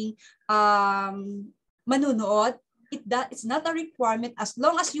manunood? It's not a requirement as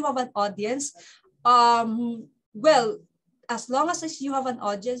long as you have an audience. Well, as long as you have an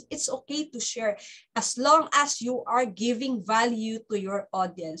audience, it's okay to share as long as you are giving value to your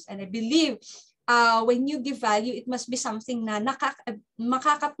audience. And I believe when you give value, it must be something na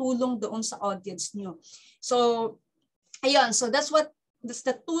makakatulong doon sa audience nyo. So, ayun. So that's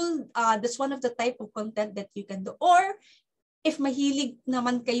the tool, that's one of the type of content that you can do. Or if mahilig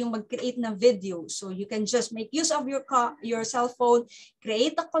naman kayong mag-create ng video, so you can just make use of your cell phone,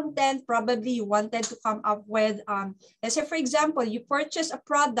 create a content. Probably you wanted to come up with, let's say for example, you purchase a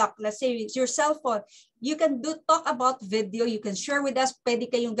product, let's say it's your cell phone, you can talk about video, you can share with us, pwede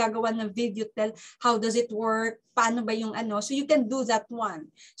kayong gagawa ng video, tell how does it work, paano ba yung so you can do that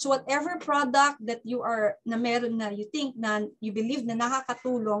one. So whatever product that you are, na meron na you think na, you believe na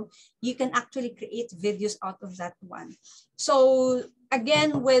nakakatulong, you can actually create videos out of that one. So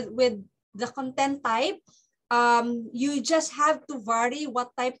again, with the content type, you just have to vary what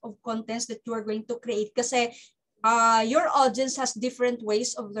type of contents that you are going to create. Kasi your audience has different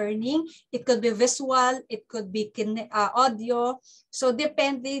ways of learning. It could be visual, it could be audio. So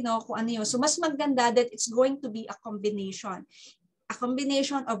depende kung ano yun. So mas maganda that it's going to be a combination. A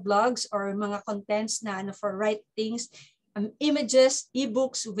combination of blogs or mga contents na for writings, images,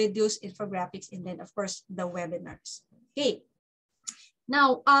 ebooks, videos, infographics, and then of course the webinars. Okay.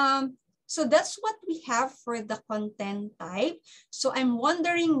 Now, so that's what we have for the content type. So I'm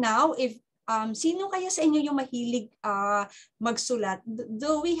wondering now if sino kaya sa inyo yung mahilig magsulat?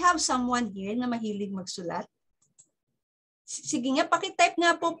 Do we have someone here na mahilig magsulat? Sige nga, paki-type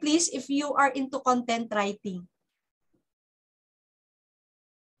nga po please if you are into content writing.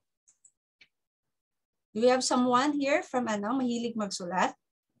 Do we have someone here from mahilig magsulat?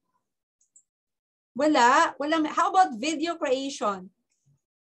 Wala. How about video creation?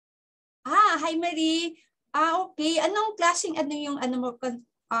 Hi Marie. Okay. Anong klaseng ano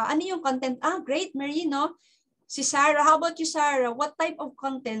yung content? Great, Marie, no? Si Sarah, how about you, Sarah? What type of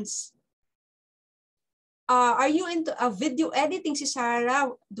contents? Are you into video editing? Si Sarah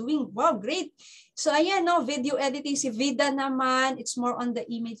doing, wow, great. So ayan, no, video editing. Si Vida naman, it's more on the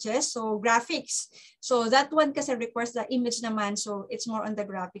images, so graphics. So that one kasi requires the image naman, so it's more on the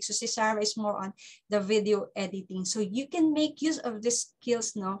graphics. So si Sarah is more on the video editing. So you can make use of these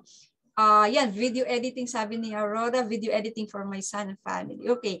skills, no? Yan, video editing, sabi ni Aurora, video editing for my son and family.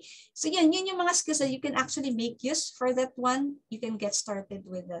 Okay, so yun yung mga skills that you can actually make use for that one. You can get started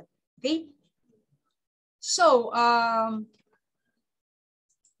with that. Okay, so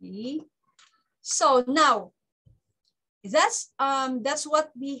okay. So now that's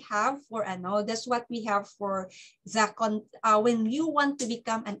what we have for that's what we have for the when you want to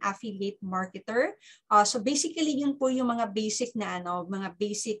become an affiliate marketer. So basically yun po yung mga basic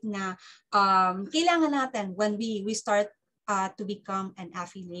na kailangan natin when we start to become an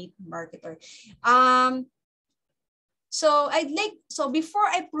affiliate marketer. So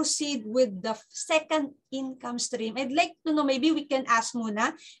before I proceed with the second income stream, I'd like to know, maybe we can ask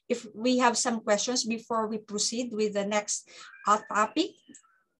muna if we have some questions before we proceed with the next topic.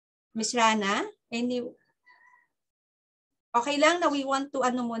 Ms. Rana, okay lang na we want to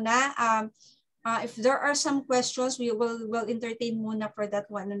muna, if there are some questions, we will entertain muna for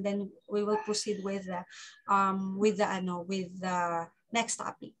that one, and then we will proceed with the next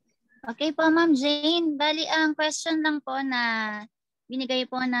topic. Okay po, Ma'am Jane. Bali, ang question lang po na binigay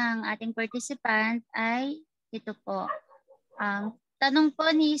po ng ating participant ay ito po. Tanong po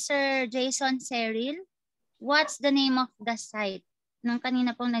ni Sir Jason Cyril, what's the name of the site? Nung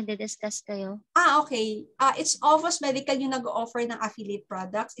kanina pong nagde-discuss kayo. Okay. It's Ovos Medical yung nag-offer ng affiliate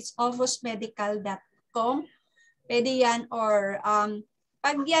products. It's ovosmedical.com. Pwede yan, or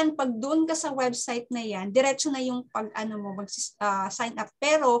pag doon ka sa website na yan, diretso na yung sign up.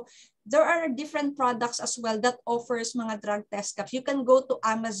 Pero there are different products as well that offers mga drug test cups. You can go to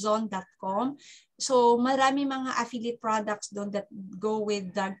amazon.com. So marami mga affiliate products doon that go with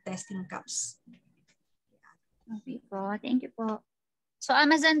drug testing cups. Okay po. Thank you po. So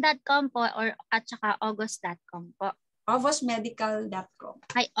amazon.com po or at saka august.com po. Ovosmedical.com.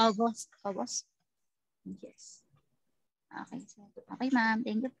 Ay, August. Yes. Okay, ma'am.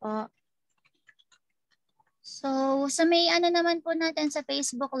 Thank you po. So, sa may naman po natin sa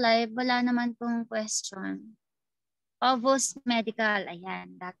Facebook Live, wala naman pong question. Ovosmedical,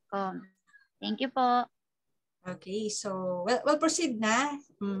 .com. Thank you po. Okay, so we'll proceed na.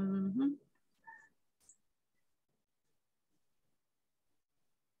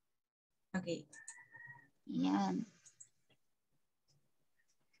 Okay. Yan.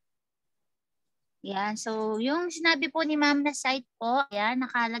 Yan. So, yung sinabi po ni ma'am na site po, yan,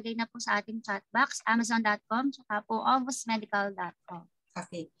 nakalagay na po sa ating chat box, amazon.com, tsaka po ovusmedical.com.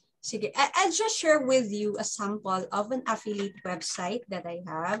 Okay. Sige, I'll just share with you a sample of an affiliate website that I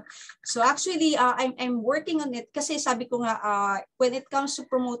have. So actually, I'm working on it kasi sabi ko nga, when it comes to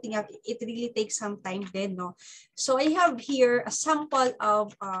promoting it really takes some time din, no? So I have here a sample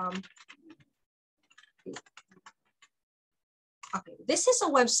of, okay, this is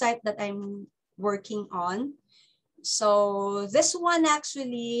a website that I'm working on. So this one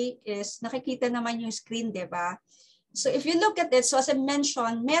actually is, nakikita naman yung screen, diba? So if you look at it, so as I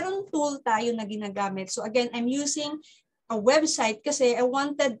mentioned, meron tool tayo na ginagamit. So again, I'm using a website kasi I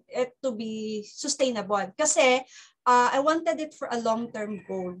wanted it to be sustainable. Kasi I wanted it for a long-term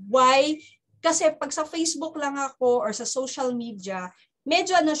goal. Why? Kasi pag sa Facebook lang ako or sa social media,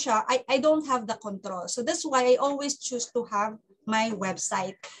 medyo ano siya, I don't have the control. So that's why I always choose to have my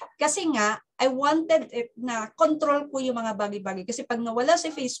website. Kasi nga, I wanted it na control ko yung mga bagay-bagay. Kasi pag nawala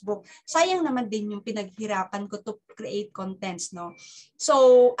si Facebook, sayang naman din yung pinaghirapan ko to create contents, no?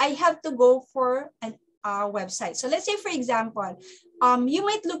 So, I have to go for an website. So, let's say, for example, you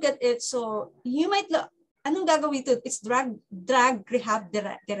might look at it. So, you might look, anong gagawin ito? It's drag rehab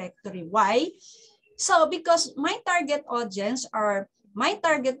directory. Why? So, because my target audience are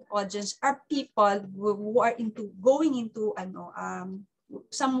people who are into going into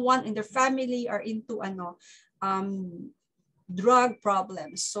someone in their family are into drug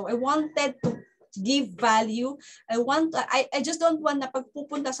problems. So I wanted to give value. I just don't want na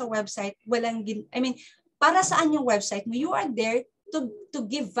pagpupunta sa website para saan yung website mo? You are there to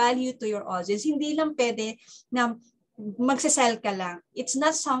give value to your audience. Hindi lang pwede na magsisell ka lang. It's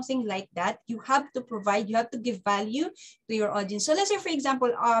not something like that. You have to provide, you have to give value to your audience. So let's say, for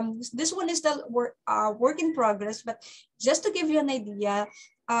example, this one is still work in progress, but just to give you an idea,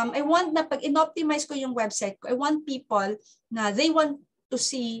 I want na pag in-optimize ko yung website ko, I want people na they want to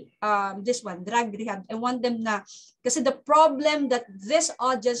see this one, drug rehab. I want them na, kasi the problem that this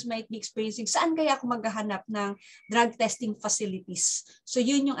audience might be experiencing, saan kaya ako maghahanap ng drug testing facilities? So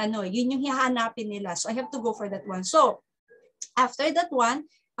yun yung yun yung hihanapin nila. So I have to go for that one. So after that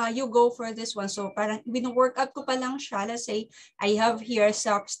one, you go for this one. So parang wino-workout ko pa lang siya. Let's say I have here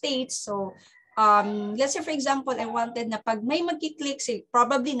sub-states. So let's say for example, I wanted na pag may magki-click, say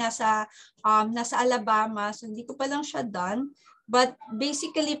probably nasa Alabama, so hindi ko pa lang siya done. But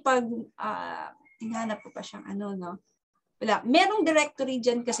basically pag hinahanap ko pa siyang wala. Merong directory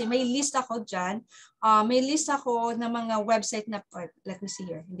dyan kasi may list ako dyan. May list ako ng mga website na, let me see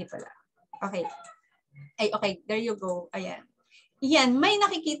here. Hindi pala. Okay. Okay. There you go. Ayan. Yan, may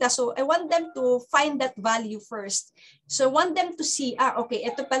nakikita. So, I want them to find that value first. So, I want them to see, okay,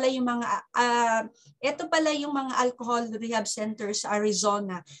 ito pala yung mga alcohol rehab centers sa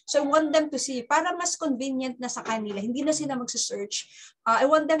Arizona. So, I want them to see, para mas convenient na sa kanila, hindi na sila magse-search. I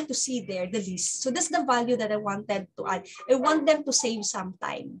want them to see there, the list. So, that's the value that I wanted to add. I want them to save some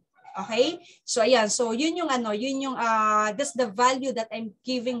time. Okay? So ayan, so yun yung that's the value that I'm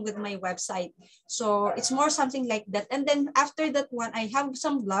giving with my website. So it's more something like that. And then after that one, I have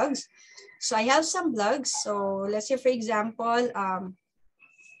some blogs. So I have some blogs. So let's say for example,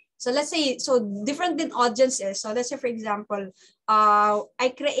 so let's say, so different din audiences. So let's say for example, I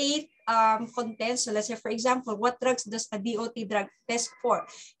create content. So let's say for example, what drugs does a DOT drug test for?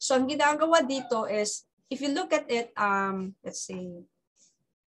 So ang ginagawa dito is, if you look at it, let's say,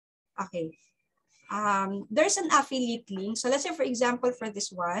 okay. There's an affiliate link. So let's say for example for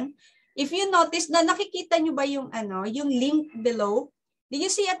this one, if you notice na nakikita nyo ba yung link below? Did you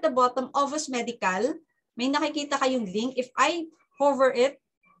see at the bottom Ovus Medical? May nakikita kayong link. If I hover it,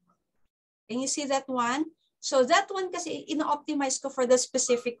 can you see that one? So that one kasi ino-optimize ko for the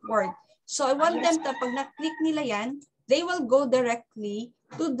specific word. So I want them to, pag na-click nila yan, they will go directly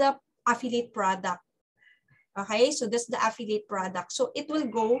to the affiliate product. Okay, so that's the affiliate product. So it will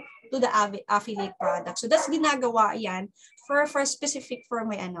go to the affiliate product. So that's ginagawa yan for specific for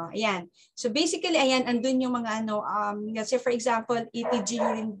my ayan. So basically ayan, andun yung mga let's say for example, EPG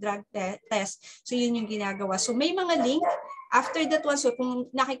urine drug test. So yun yung ginagawa. So may mga link after that one. So kung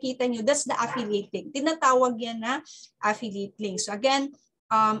nakikita nyo, that's the affiliate link. Tinatawag yan na affiliate link. So again,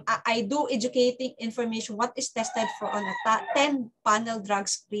 I do educating information what is tested for on a 10 panel drug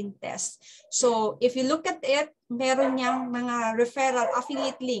screen test. So if you look at it, meron niyang mga referral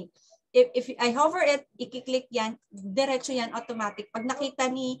affiliate link. If I hover it, i-click yan, diretso yan automatic. Pag nakita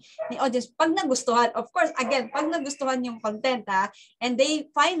ni audience, pag nagustuhan, of course, again, pag nagustuhan yung content and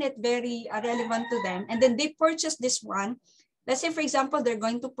they find it very relevant to them, and then they purchase this one, let's say, for example, they're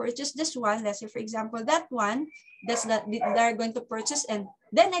going to purchase this one. Let's say, for example, that one, they're going to purchase, and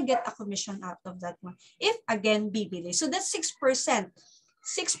then I get a commission out of that one. If, again, bibili. So that's 6%.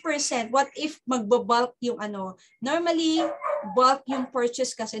 6%. What if magbo-bulk yung ano? Normally, bulk yung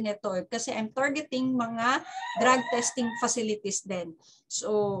purchase kasi nito. Kasi I'm targeting mga drug testing facilities din.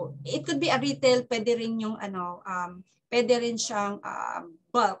 So, it could be a retail, pwede rin yung ano, pwede rin siyang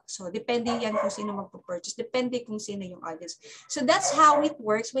bulk. So, depende yan kung sino magpo-purchase. Depende kung sino yung audience. So, that's how it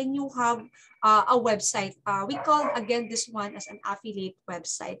works when you have a website. We call, again, this one as an affiliate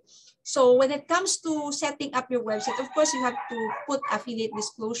website. So, when it comes to setting up your website, of course, you have to put affiliate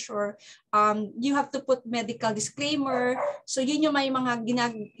disclosure. You have to put medical disclaimer. So, yun yung may mga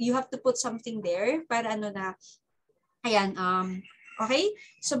you have to put something there para ano na, ayan, okay?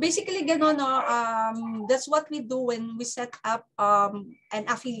 So basically, gano'n, no, that's what we do when we set up an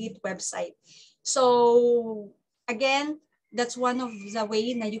affiliate website. So again, that's one of the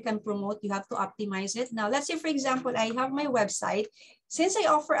way na you can promote. You have to optimize it. Now, let's say, for example, I have my website. Since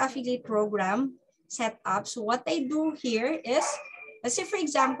I offer affiliate program set up, so what I do here is, let's say, for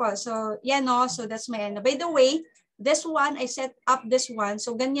example, so yeah, no, so that's my end. By the way, this one, I set up this one.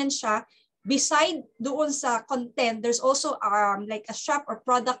 So ganyan siya. Beside doon sa content, there's also like a shop or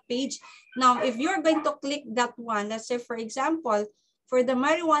product page. Now, if you're going to click that one, let's say, for example, for the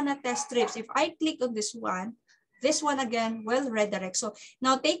marijuana test strips, if I click on this one again will redirect. So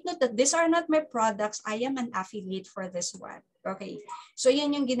now take note that these are not my products. I am an affiliate for this one. Okay. So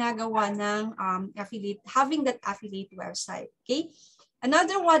yan yung ginagawa ng affiliate, having that affiliate website. Okay.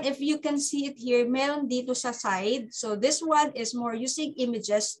 Another one, if you can see it here, meron dito sa side. So this one is more using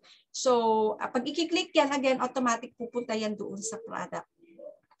images. So pag i-click yan, again, automatic pupunta yan doon sa product.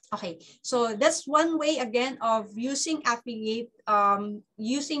 Okay, so that's one way again of using affiliate,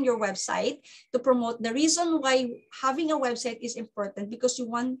 using your website to promote. The reason why having a website is important because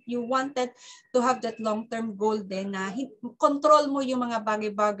you wanted to have that long-term goal din na control mo yung mga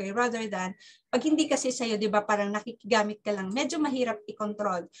bagay-bagay rather than pag hindi kasi sa'yo, di ba, parang nakikigamit ka lang, medyo mahirap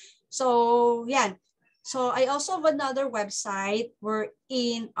i-control. So, yan. So, I also have another website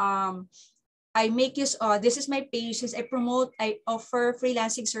wherein I make use of, this is my page, since I offer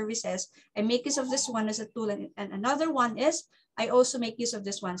freelancing services, I make use of this one as a tool. And another one is, I also make use of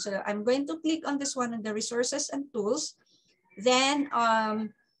this one. So I'm going to click on this one on the resources and tools. Then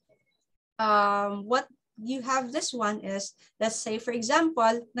what you have this one is, let's say, for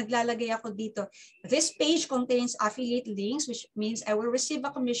example, naglalagay ako dito. This page contains affiliate links, which means I will receive a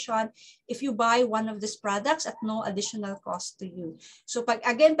commission if you buy one of these products at no additional cost to you. So pag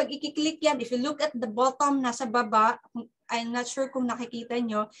i-click yan, if you look at the bottom, nasa baba, I'm not sure kung nakikita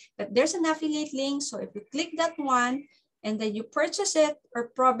nyo, but there's an affiliate link. So if you click that one, and then you purchase it,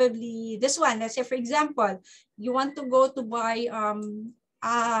 or probably this one, let's say, for example, you want to go to buy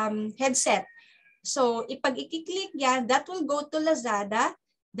headset. So, pag i-click yan, that will go to Lazada.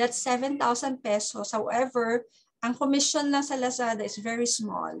 That's 7,000 pesos. However, ang commission lang sa Lazada is very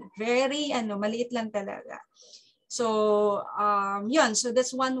small. Very, maliit lang talaga. So, yun. So, that's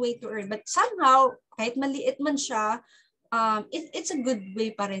one way to earn. But somehow, kahit maliit man siya, it's a good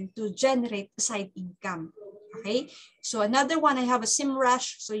way pa rin to generate side income. Okay? So, another one, I have a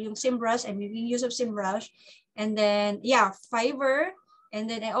SEMrush. So, yung SEMrush, I'm making use of SEMrush. And then, yeah, Fiverr. And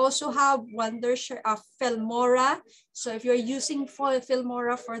then I also have Wondershare of Filmora. So if you're using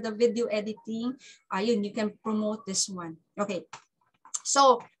Filmora for the video editing, you can promote this one. Okay.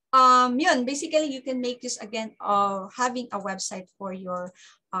 So yun, basically you can make this again having a website for your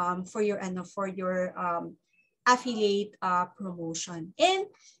affiliate promotion. And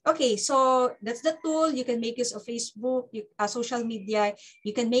okay, so that's the tool. You can make use of Facebook, social media.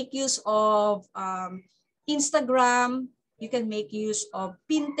 You can make use of Instagram. You can make use of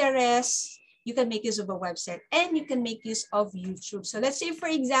Pinterest, you can make use of a website, and you can make use of YouTube. So let's say, for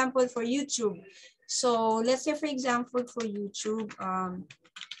example, for YouTube.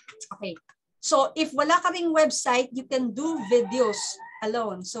 Okay. So if wala ka ring website, you can do videos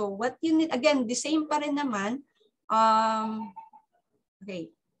alone. So what you need, again, the same pa rin naman. Okay.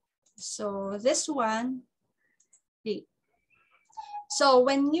 So this one. Okay. So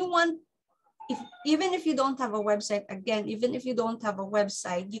when you want, even if you don't have a website, again, even if you don't have a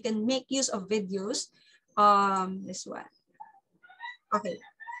website, you can make use of videos. This one. Okay.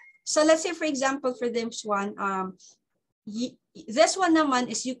 So let's say, for example, for this one, this one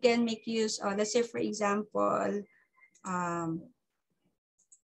naman is you can make use, let's say, for example,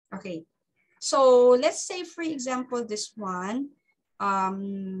 okay. So let's say, for example, this one,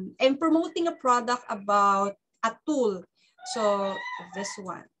 I'm promoting a product about a tool. So this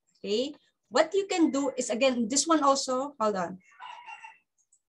one, okay. what you can do is, again, this one also, hold on.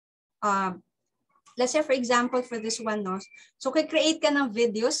 Let's say, for example, for this one, no? So, create ka ng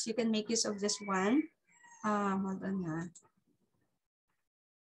videos. You can make use of this one. Hold on na.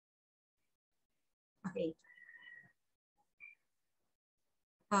 Okay.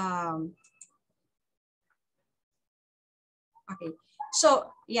 Okay. So,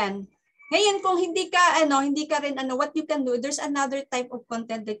 yan. Ngayon, kung hindi ka rin, what you can do, there's another type of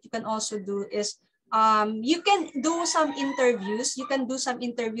content that you can also do is, you can do some interviews. You can do some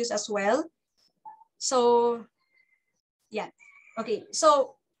interviews as well. So, yeah. Okay.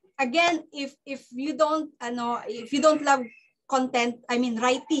 So, again, if you don't love content, I mean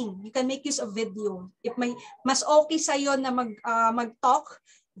writing, you can make use of video. If may mas okay sa'yo na mag-talk,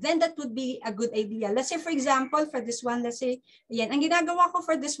 then that would be a good idea. Let's say, for example, for this one, let's say, yan, ang ginagawa ko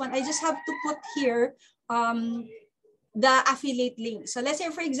for this one, I just have to put here the affiliate link. So let's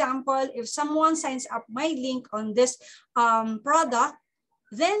say, for example, if someone signs up my link on this product,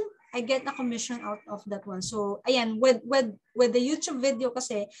 then I get a commission out of that one. So ayan, with the YouTube video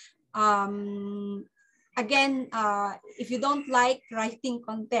kasi, again, if you don't like writing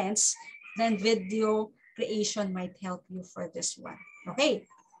contents, then video creation might help you for this one. Okay.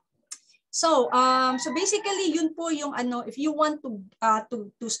 So, so basically, yun po yung if you want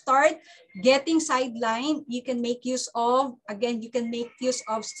to start getting sideline, you can make use of, again, you can make use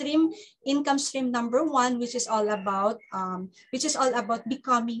of income stream number 1, which is all about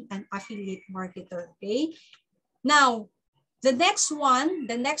becoming an affiliate marketer. Okay. Now, the next one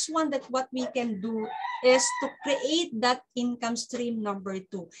that what we can do is to create that income stream number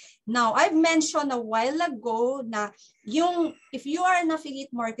 2. Now, I've mentioned a while ago na if you are an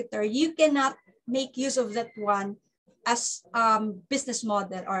affiliate marketer, you cannot make use of that one as business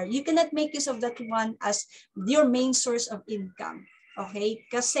model, or you cannot make use of that one as your main source of income. Okay?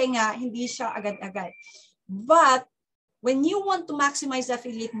 Kasi nga, hindi siya agad-agad. But when you want to maximize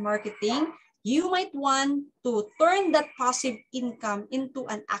affiliate marketing, you might want to turn that passive income into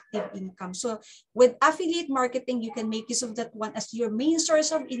an active income. So with affiliate marketing, you can make use of that one as your main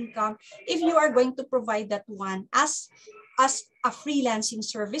source of income if you are going to provide that one as a freelancing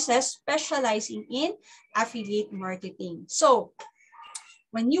services specializing in affiliate marketing. So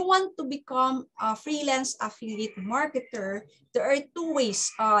when you want to become a freelance affiliate marketer, there are 2 ways.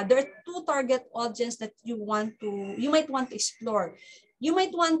 There are 2 target audience that you might want to explore. You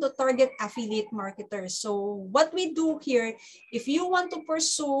might want to target affiliate marketers. So what we do here, if you want to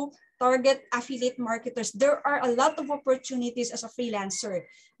pursue target affiliate marketers, there are a lot of opportunities as a freelancer.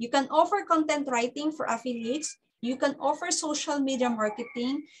 You can offer content writing for affiliates. You can offer social media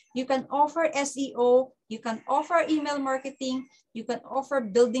marketing. You can offer SEO. You can offer email marketing. You can offer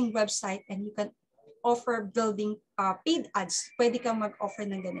building website, and you can offer building paid ads. Pwede kang mag-offer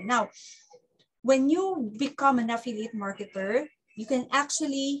ng ganun. Now, when you become an affiliate marketer, you can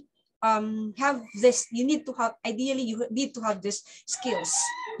actually have this. You need to have, ideally, you need to have these skills.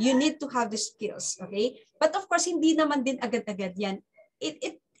 You need to have the skills, okay? But of course, hindi naman din agad-agad yan.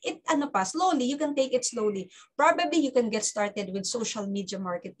 Slowly, you can take it slowly. Probably you can get started with social media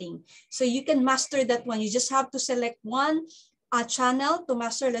marketing. So you can master that one. You just have to select one channel to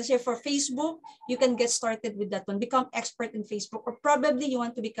master. Let's say for Facebook, you can get started with that one. Become expert in Facebook, or probably you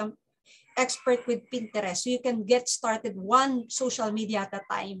want to become expert with Pinterest. So you can get started one social media at a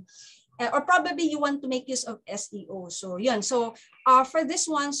time. Or probably you want to make use of SEO. So yun. So for this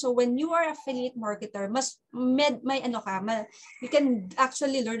one, so when you are affiliate marketer, you can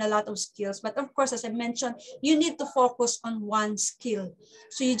actually learn a lot of skills. But of course, as I mentioned, you need to focus on one skill.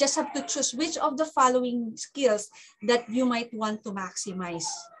 So you just have to choose which of the following skills that you might want to maximize.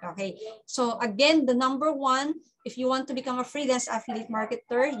 Okay. So again, the number 1, if you want to become a freelance affiliate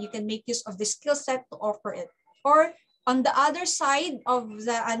marketer, you can make use of the skill set to offer it. Or on the other side of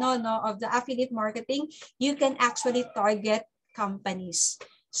the affiliate marketing, you can actually target companies.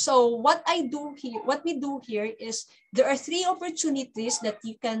 So what we do here is there are 3 opportunities that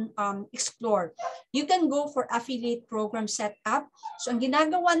you can explore. You can go for affiliate program setup. So ang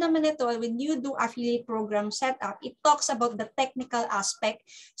ginagawa naman ito, when you do affiliate program setup, it talks about the technical aspect.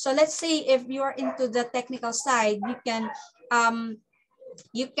 So let's say if you are into the technical side,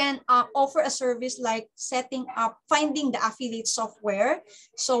 you can offer a service like finding the affiliate software.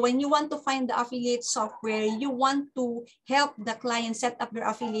 So when you want to find the affiliate software, you want to help the client set up their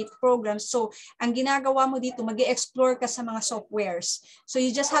affiliate programs. So ang ginagawa mo dito, mag-explore ka sa mga softwares. So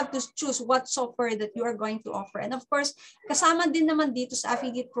you just have to choose what software that you are going to offer. And of course, kasama din naman dito sa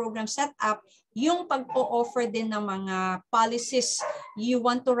affiliate program setup, yung pag-o-offer din ng mga policies. You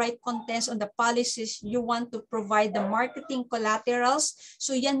want to write contents on the policies. You want to provide the marketing collaterals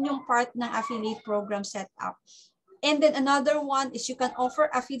So yan yung part ng affiliate program setup. And then another one is you can offer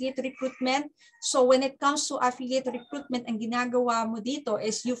affiliate recruitment. So when it comes to affiliate recruitment, ang ginagawa mo dito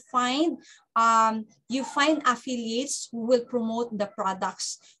is you find affiliates who will promote the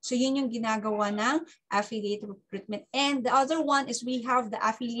products. So yun yung ginagawa ng affiliate recruitment. And the other one is we have the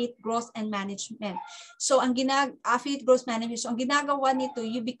affiliate growth and management. So ang affiliate growth management, so ang ginagawa nito,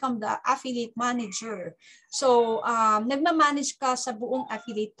 you become the affiliate manager. So nagma-manage ka sa buong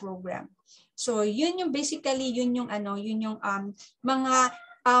affiliate program. So yun yung basically mga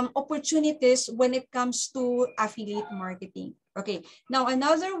opportunities when it comes to affiliate marketing. Okay, now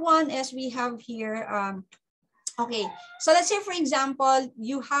another one is we have here, okay, so let's say for example,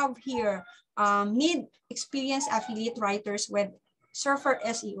 you have here need experienced affiliate writers with Surfer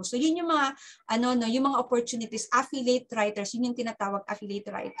SEO. So yun yung mga yung mga opportunities, affiliate writers, yun yung tinatawag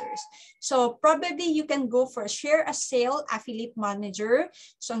affiliate writers. So probably you can go for share a sale affiliate manager.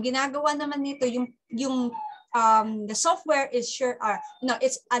 So ang ginagawa naman nito the software is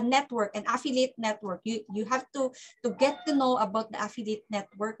it's a network, an affiliate network. You have to get to know about the affiliate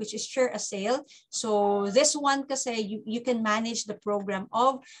network, which is share a sale. So this one kasi you can manage the program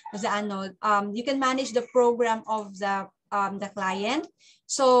of the you can manage the program of the client.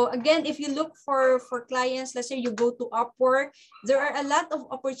 So again, if you look for clients, let's say you go to Upwork, there are a lot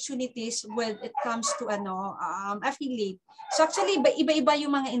of opportunities when it comes to affiliate. So actually, iba-iba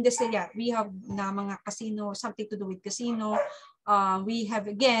yung mga industry. We have na mga casino, something to do with casino. We have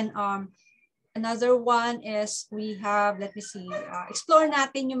again, another one is we have, let me see, explore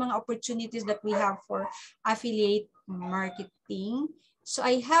natin yung mga opportunities that we have for affiliate marketing. So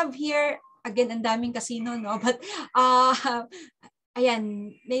I have here, again, ang daming casino, no? But,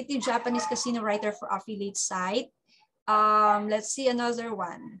 ayan, native Japanese casino writer for affiliate site. Let's see another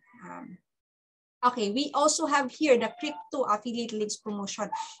one. Okay, we also have here the crypto affiliate links promotion.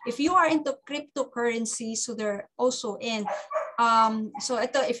 If you are into cryptocurrency, so they're also in. So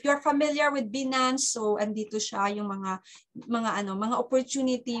ito, if you're familiar with Binance, so andito siya yung mga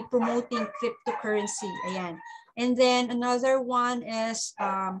opportunity promoting cryptocurrency. Ayan. And then another one is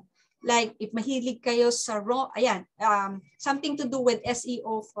like if mahilig kayo sa something to do with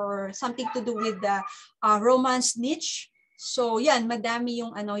SEO for something to do with the romance niche. So yan, madami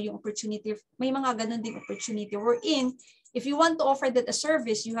yung yung opportunity. May mga ganun ding opportunity we're in. If you want to offer that a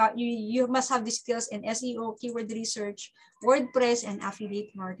service, you must have the skills in SEO, keyword research, WordPress, and affiliate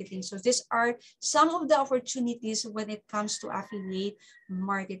marketing. So these are some of the opportunities when it comes to affiliate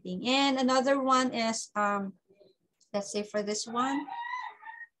marketing. And another one is let's say for this one.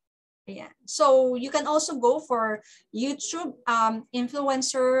 Yeah. So you can also go for YouTube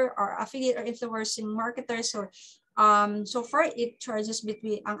influencer or affiliate or influencing marketer. So far it charges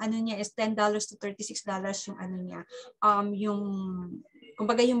between ang niya is $10 to $36 yung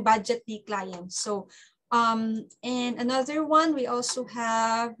kumbaga yung budget ni client. So and another one we also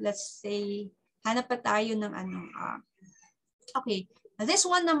have, let's say hanap pa tayo ng okay. This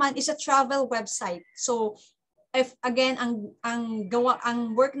one naman is a travel website. So if again ang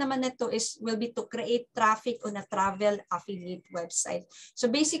work naman nito will be to create traffic on a travel affiliate website.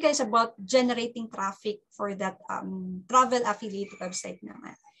 So basically it's about generating traffic for that travel affiliate website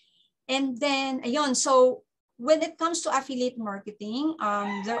naman. And then ayun, so when it comes to affiliate marketing,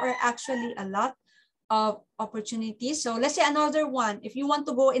 there are actually a lot of opportunities. So let's say another one, if you want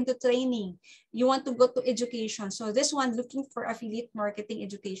to go into training, you want to go to education. So this one, looking for affiliate marketing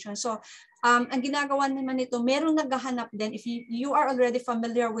education. So ang ginagawa naman nito, merong naghahanap din. If you are already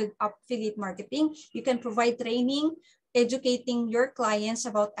familiar with affiliate marketing, you can provide training, educating your clients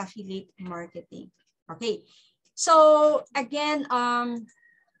about affiliate marketing. Okay. So again,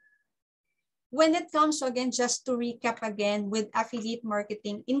 when it comes to, again, just to recap again with affiliate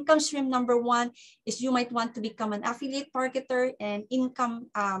marketing, income stream number one is you might want to become an affiliate marketer, and income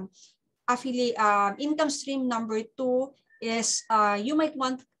stream number two is you might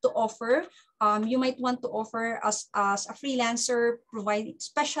want to offer as a freelancer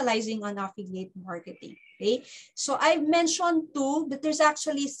specializing on affiliate marketing. Okay, so I've mentioned two, but there's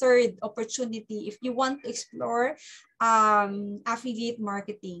actually third opportunity if you want to explore affiliate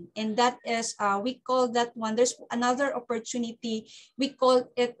marketing, and that is we call that one. There's another opportunity, we call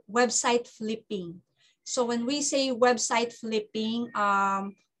it website flipping. So when we say website flipping,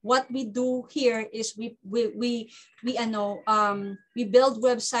 what we do here is we build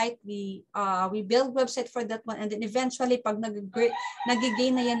website, we build website for that one, and then eventually pag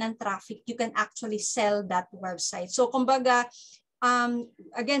nag-gain na yan ng traffic, you can actually sell that website. So kumbaga,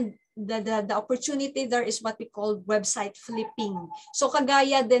 again, the opportunity there is what we call website flipping. So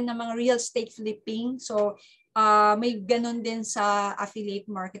kagaya din ng mga real estate flipping. So may ganun din sa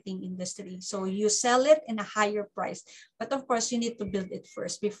affiliate marketing industry. So you sell it in a higher price. But of course, you need to build it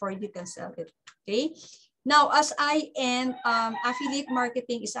first before you can sell it. Okay. Now, as I end, affiliate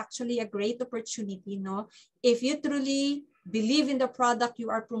marketing is actually a great opportunity, no? If you truly believe in the product you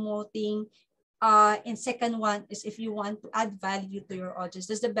are promoting, and second one is if you want to add value to your audience.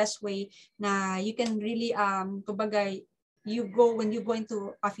 That's the best way na you can really, kumbaga, when you go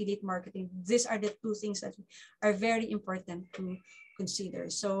into affiliate marketing, these are the two things that are very important to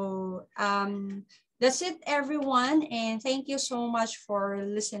consider. So that's it, everyone. And thank you so much for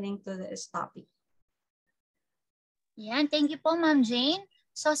listening to this topic. Yan, thank you po, Ma'am Jane.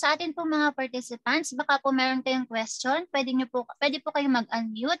 So sa atin po mga participants, baka po meron kayong question, pwede po kayong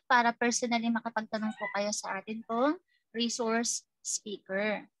mag-unmute para personally makapagtanong po kayo sa atin pong resource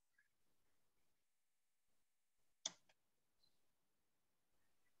speaker.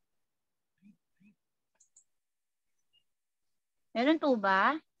 Meron po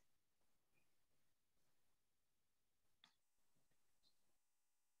ba?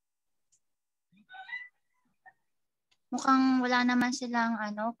 Mukhang wala naman silang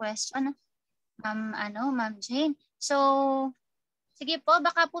question. Ma'am Jane. So, sige po,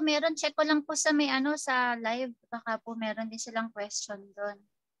 baka po meron, check ko lang po sa sa live, baka po meron din silang question doon.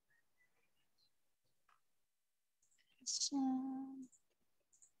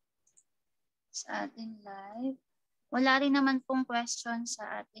 Sa ating live. Wala rin naman pong question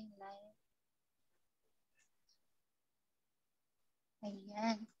sa ating live.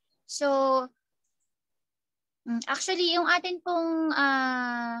 Ayan. So, actually, yung atin pong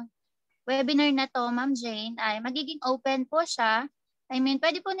webinar na to, Ma'am Jane, ay magiging open po siya. I mean,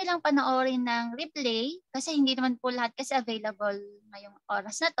 pwede po nilang panoorin ng replay kasi hindi naman po lahat kasi available ngayong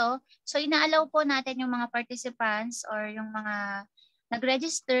oras na to. So, inaalaw po natin yung mga participants or yung mga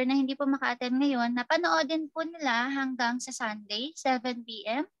nag-register na hindi po maka-attend ngayon na panoodin po nila hanggang sa Sunday, 7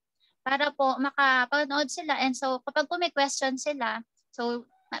 p.m. para po makapanood sila. And so, kapag po may question sila, so,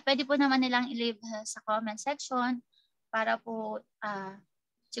 pwede po naman nilang i-leave sa comment section para po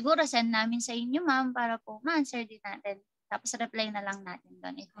siguro send namin sa inyo, ma'am, para po ma-answer din natin. Tapos reply na lang natin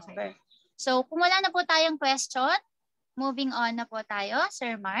doon. Okay. So, kung wala na po tayong question, moving on na po tayo,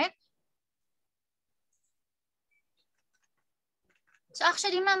 Sir Mark. So,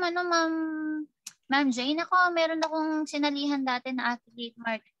 actually, Ma'am Jane, meron akong sinalihan dati na affiliate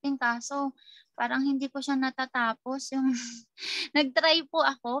marketing kaso parang hindi ko siya natatapos. Yung nag-try po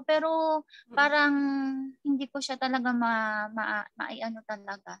ako pero parang hindi ko siya talaga maiano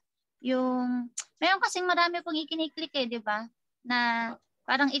talaga. Yung meron kasing marami pong ikiniklik di ba? Na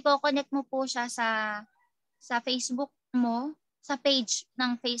parang i-connect mo po siya sa Facebook mo, sa page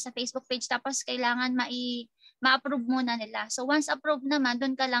sa Facebook page tapos kailangan ma-approve muna nila. So once approved naman,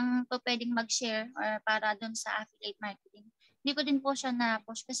 doon ka lang po pwedeng mag-share or para doon sa affiliate marketing. Hindi ko din po siya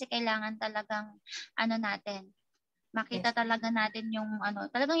na-push kasi kailangan talagang makita talaga natin yung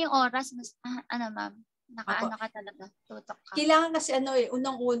talagang yung oras ma'am, nakaano ka talaga, tutok ka. Kailangan kasi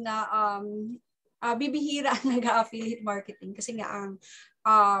unang-una bibihira ang nag-affiliate marketing kasi nga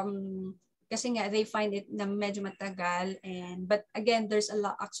they find it na medyo matagal but again there's a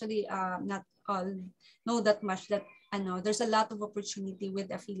lot actually not all know that much that there's a lot of opportunity with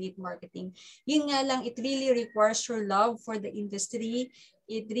affiliate marketing. Yun nga lang, it really requires your love for the industry.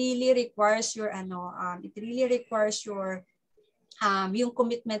 It really requires your yung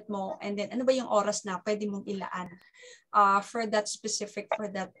commitment mo and then ano ba yung oras na pwede mong ilaan for that specifically for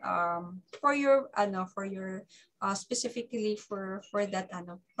that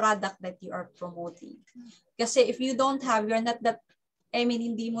product that you are promoting. Kasi if you don't have, you're not that,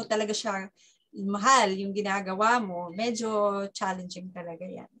 hindi mo talaga siya mahal yung ginagawa mo, medyo challenging talaga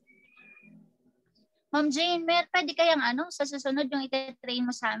yan. Ma'am Jane, pwede kayang sa susunod yung ite-train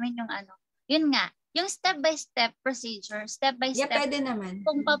mo sa amin yung yun nga, yung step-by-step procedure, step-by-step. Yeah, pwede naman.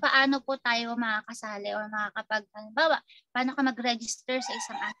 Kung paano po tayo makakasali or halimbawa, paano ka mag-register sa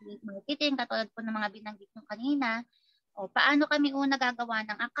isang affiliate marketing, katulad po ng mga binanggit nyo kanina, o paano kami una gagawa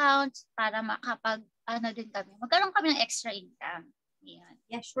ng accounts para din kami, magkaroon kami ng extra income. Yan.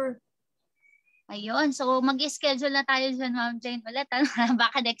 Yeah, sure. Ayun, so mag-schedule na tayo dyan, Ma'am Jane, ulit.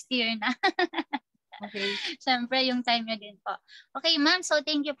 Baka next year na. Okay. Siyempre, yung time nyo din po. Okay, ma'am. So,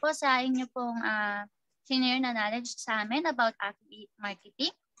 thank you po sa inyo pong senior na knowledge sa amin about affiliate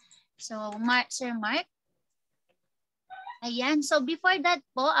marketing. So, Sir Mark. Ayan. So, before that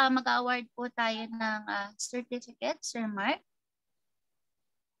po, mag-award po tayo ng certificate, Sir Mark.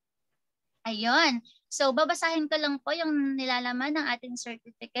 Ayun. So, babasahin ko lang po yung nilalaman ng ating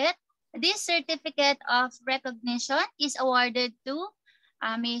certificate. This certificate of recognition is awarded to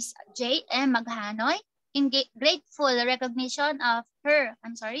Ms. J.M. Maghanoy, grateful recognition of her,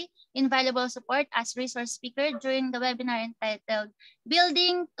 invaluable support as resource speaker during the webinar entitled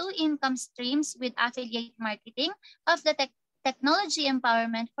Building Two Income Streams with Affiliate Marketing of the Technology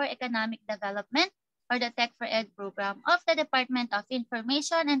Empowerment for Economic Development, or the TECH4ED program of the Department of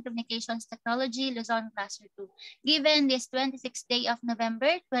Information and Communications Technology, Luzon Cluster 2, given this 26th day of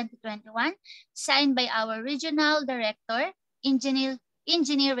November 2021, signed by our Regional Director, Engineer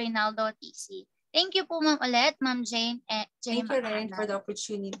Reynaldo TC. Thank you po ma'am ulit, Ma'am Jane. Thank you, Ren, for the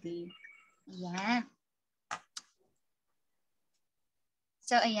opportunity. Ayan.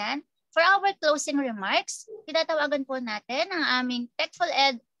 So ayan, for our closing remarks, tinatawagan po natin ang aming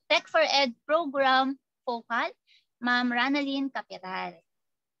TECH4ED program focal, Ma'am Ranalyn Capiral.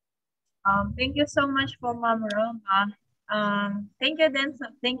 Thank you so much po, Ma'am Roma. Thank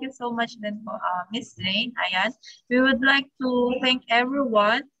you so much then po, Miss Jane. Ayan, we would like to thank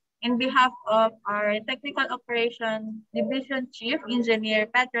everyone in behalf of our Technical Operation Division Chief Engineer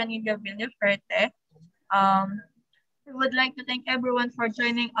Petronilio Villaferte. We would like to thank everyone for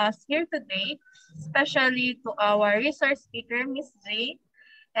joining us here today, especially to our resource speaker, Miss Jane,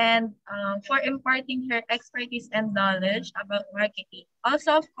 and for imparting her expertise and knowledge about marketing.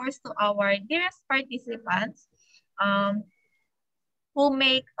 Also, of course, to our dearest participants who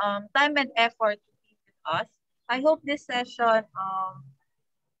make time and effort to be with us. I hope this session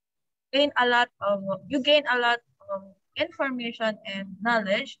gain a lot of information and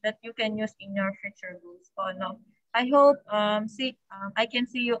knowledge that you can use in your future goals. So, no, I hope I can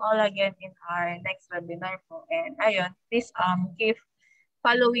see you all again in our next webinar po. And ayun, please keep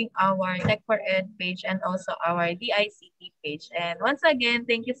following our TECH4ED page and also our DICT page. And once again,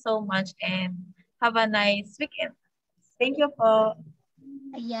 thank you so much and have a nice weekend. Thank you po.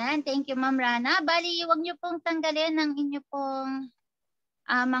 Ayan, thank you Ma'am Rana. Bali, huwag niyo pong tanggalin ang inyo pong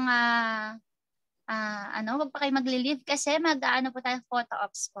mga wag pa kayo magli-leave kasi mag-aano po tayo, photo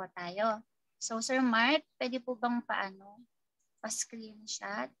ops po tayo. So Sir Mark, pwede po bang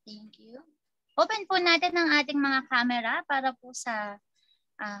pa-screenshot? Thank you. Open po natin ang ating mga camera para po sa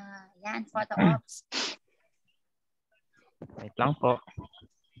yan, photo ops. Wait lang po.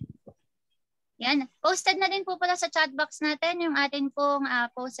 Yan, posted na din po pala sa chat box natin yung ating pong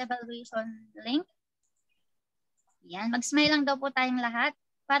post-evaluation link. Yan, mag-smile lang daw po tayong lahat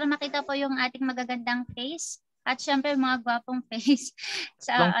para makita po yung ating magagandang face at syempre mga gwapong face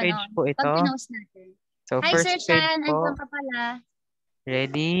sa page po ito. pag-pinost natin. So Hi first Sir page Chan, po. andyan ka pala.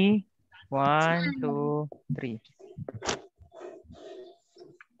 Ready? 1, 2, 3.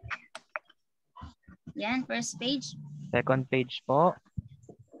 Yan, first page. Second page po.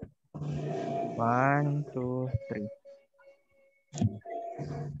 1, 2, 3.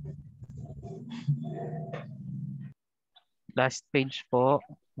 Last page po.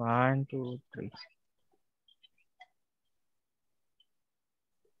 1, 2, 3.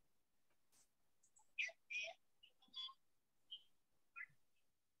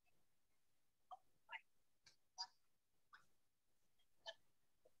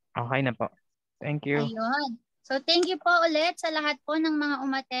 Okay na po. Thank you. Ayun. So thank you po ulit sa lahat po ng mga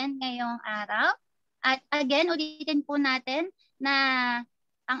umattend ngayong araw. At again, ulitin po natin na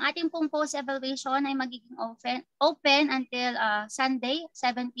ang ating pong post-evaluation ay magiging open until Sunday,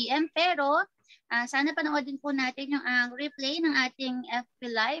 7 p.m. Pero sana panoodin po natin yung replay ng ating FB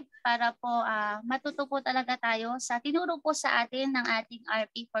Live para po matuto po talaga tayo sa tinuro po sa atin ng ating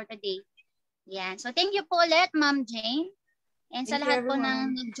RP for today. Yan. So thank you po ulit, Ma'am Jane. And sa lahat po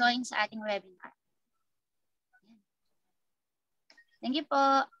ng nag-join sa ating webinar. Thank you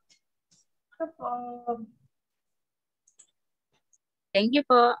po. Thank you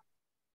po.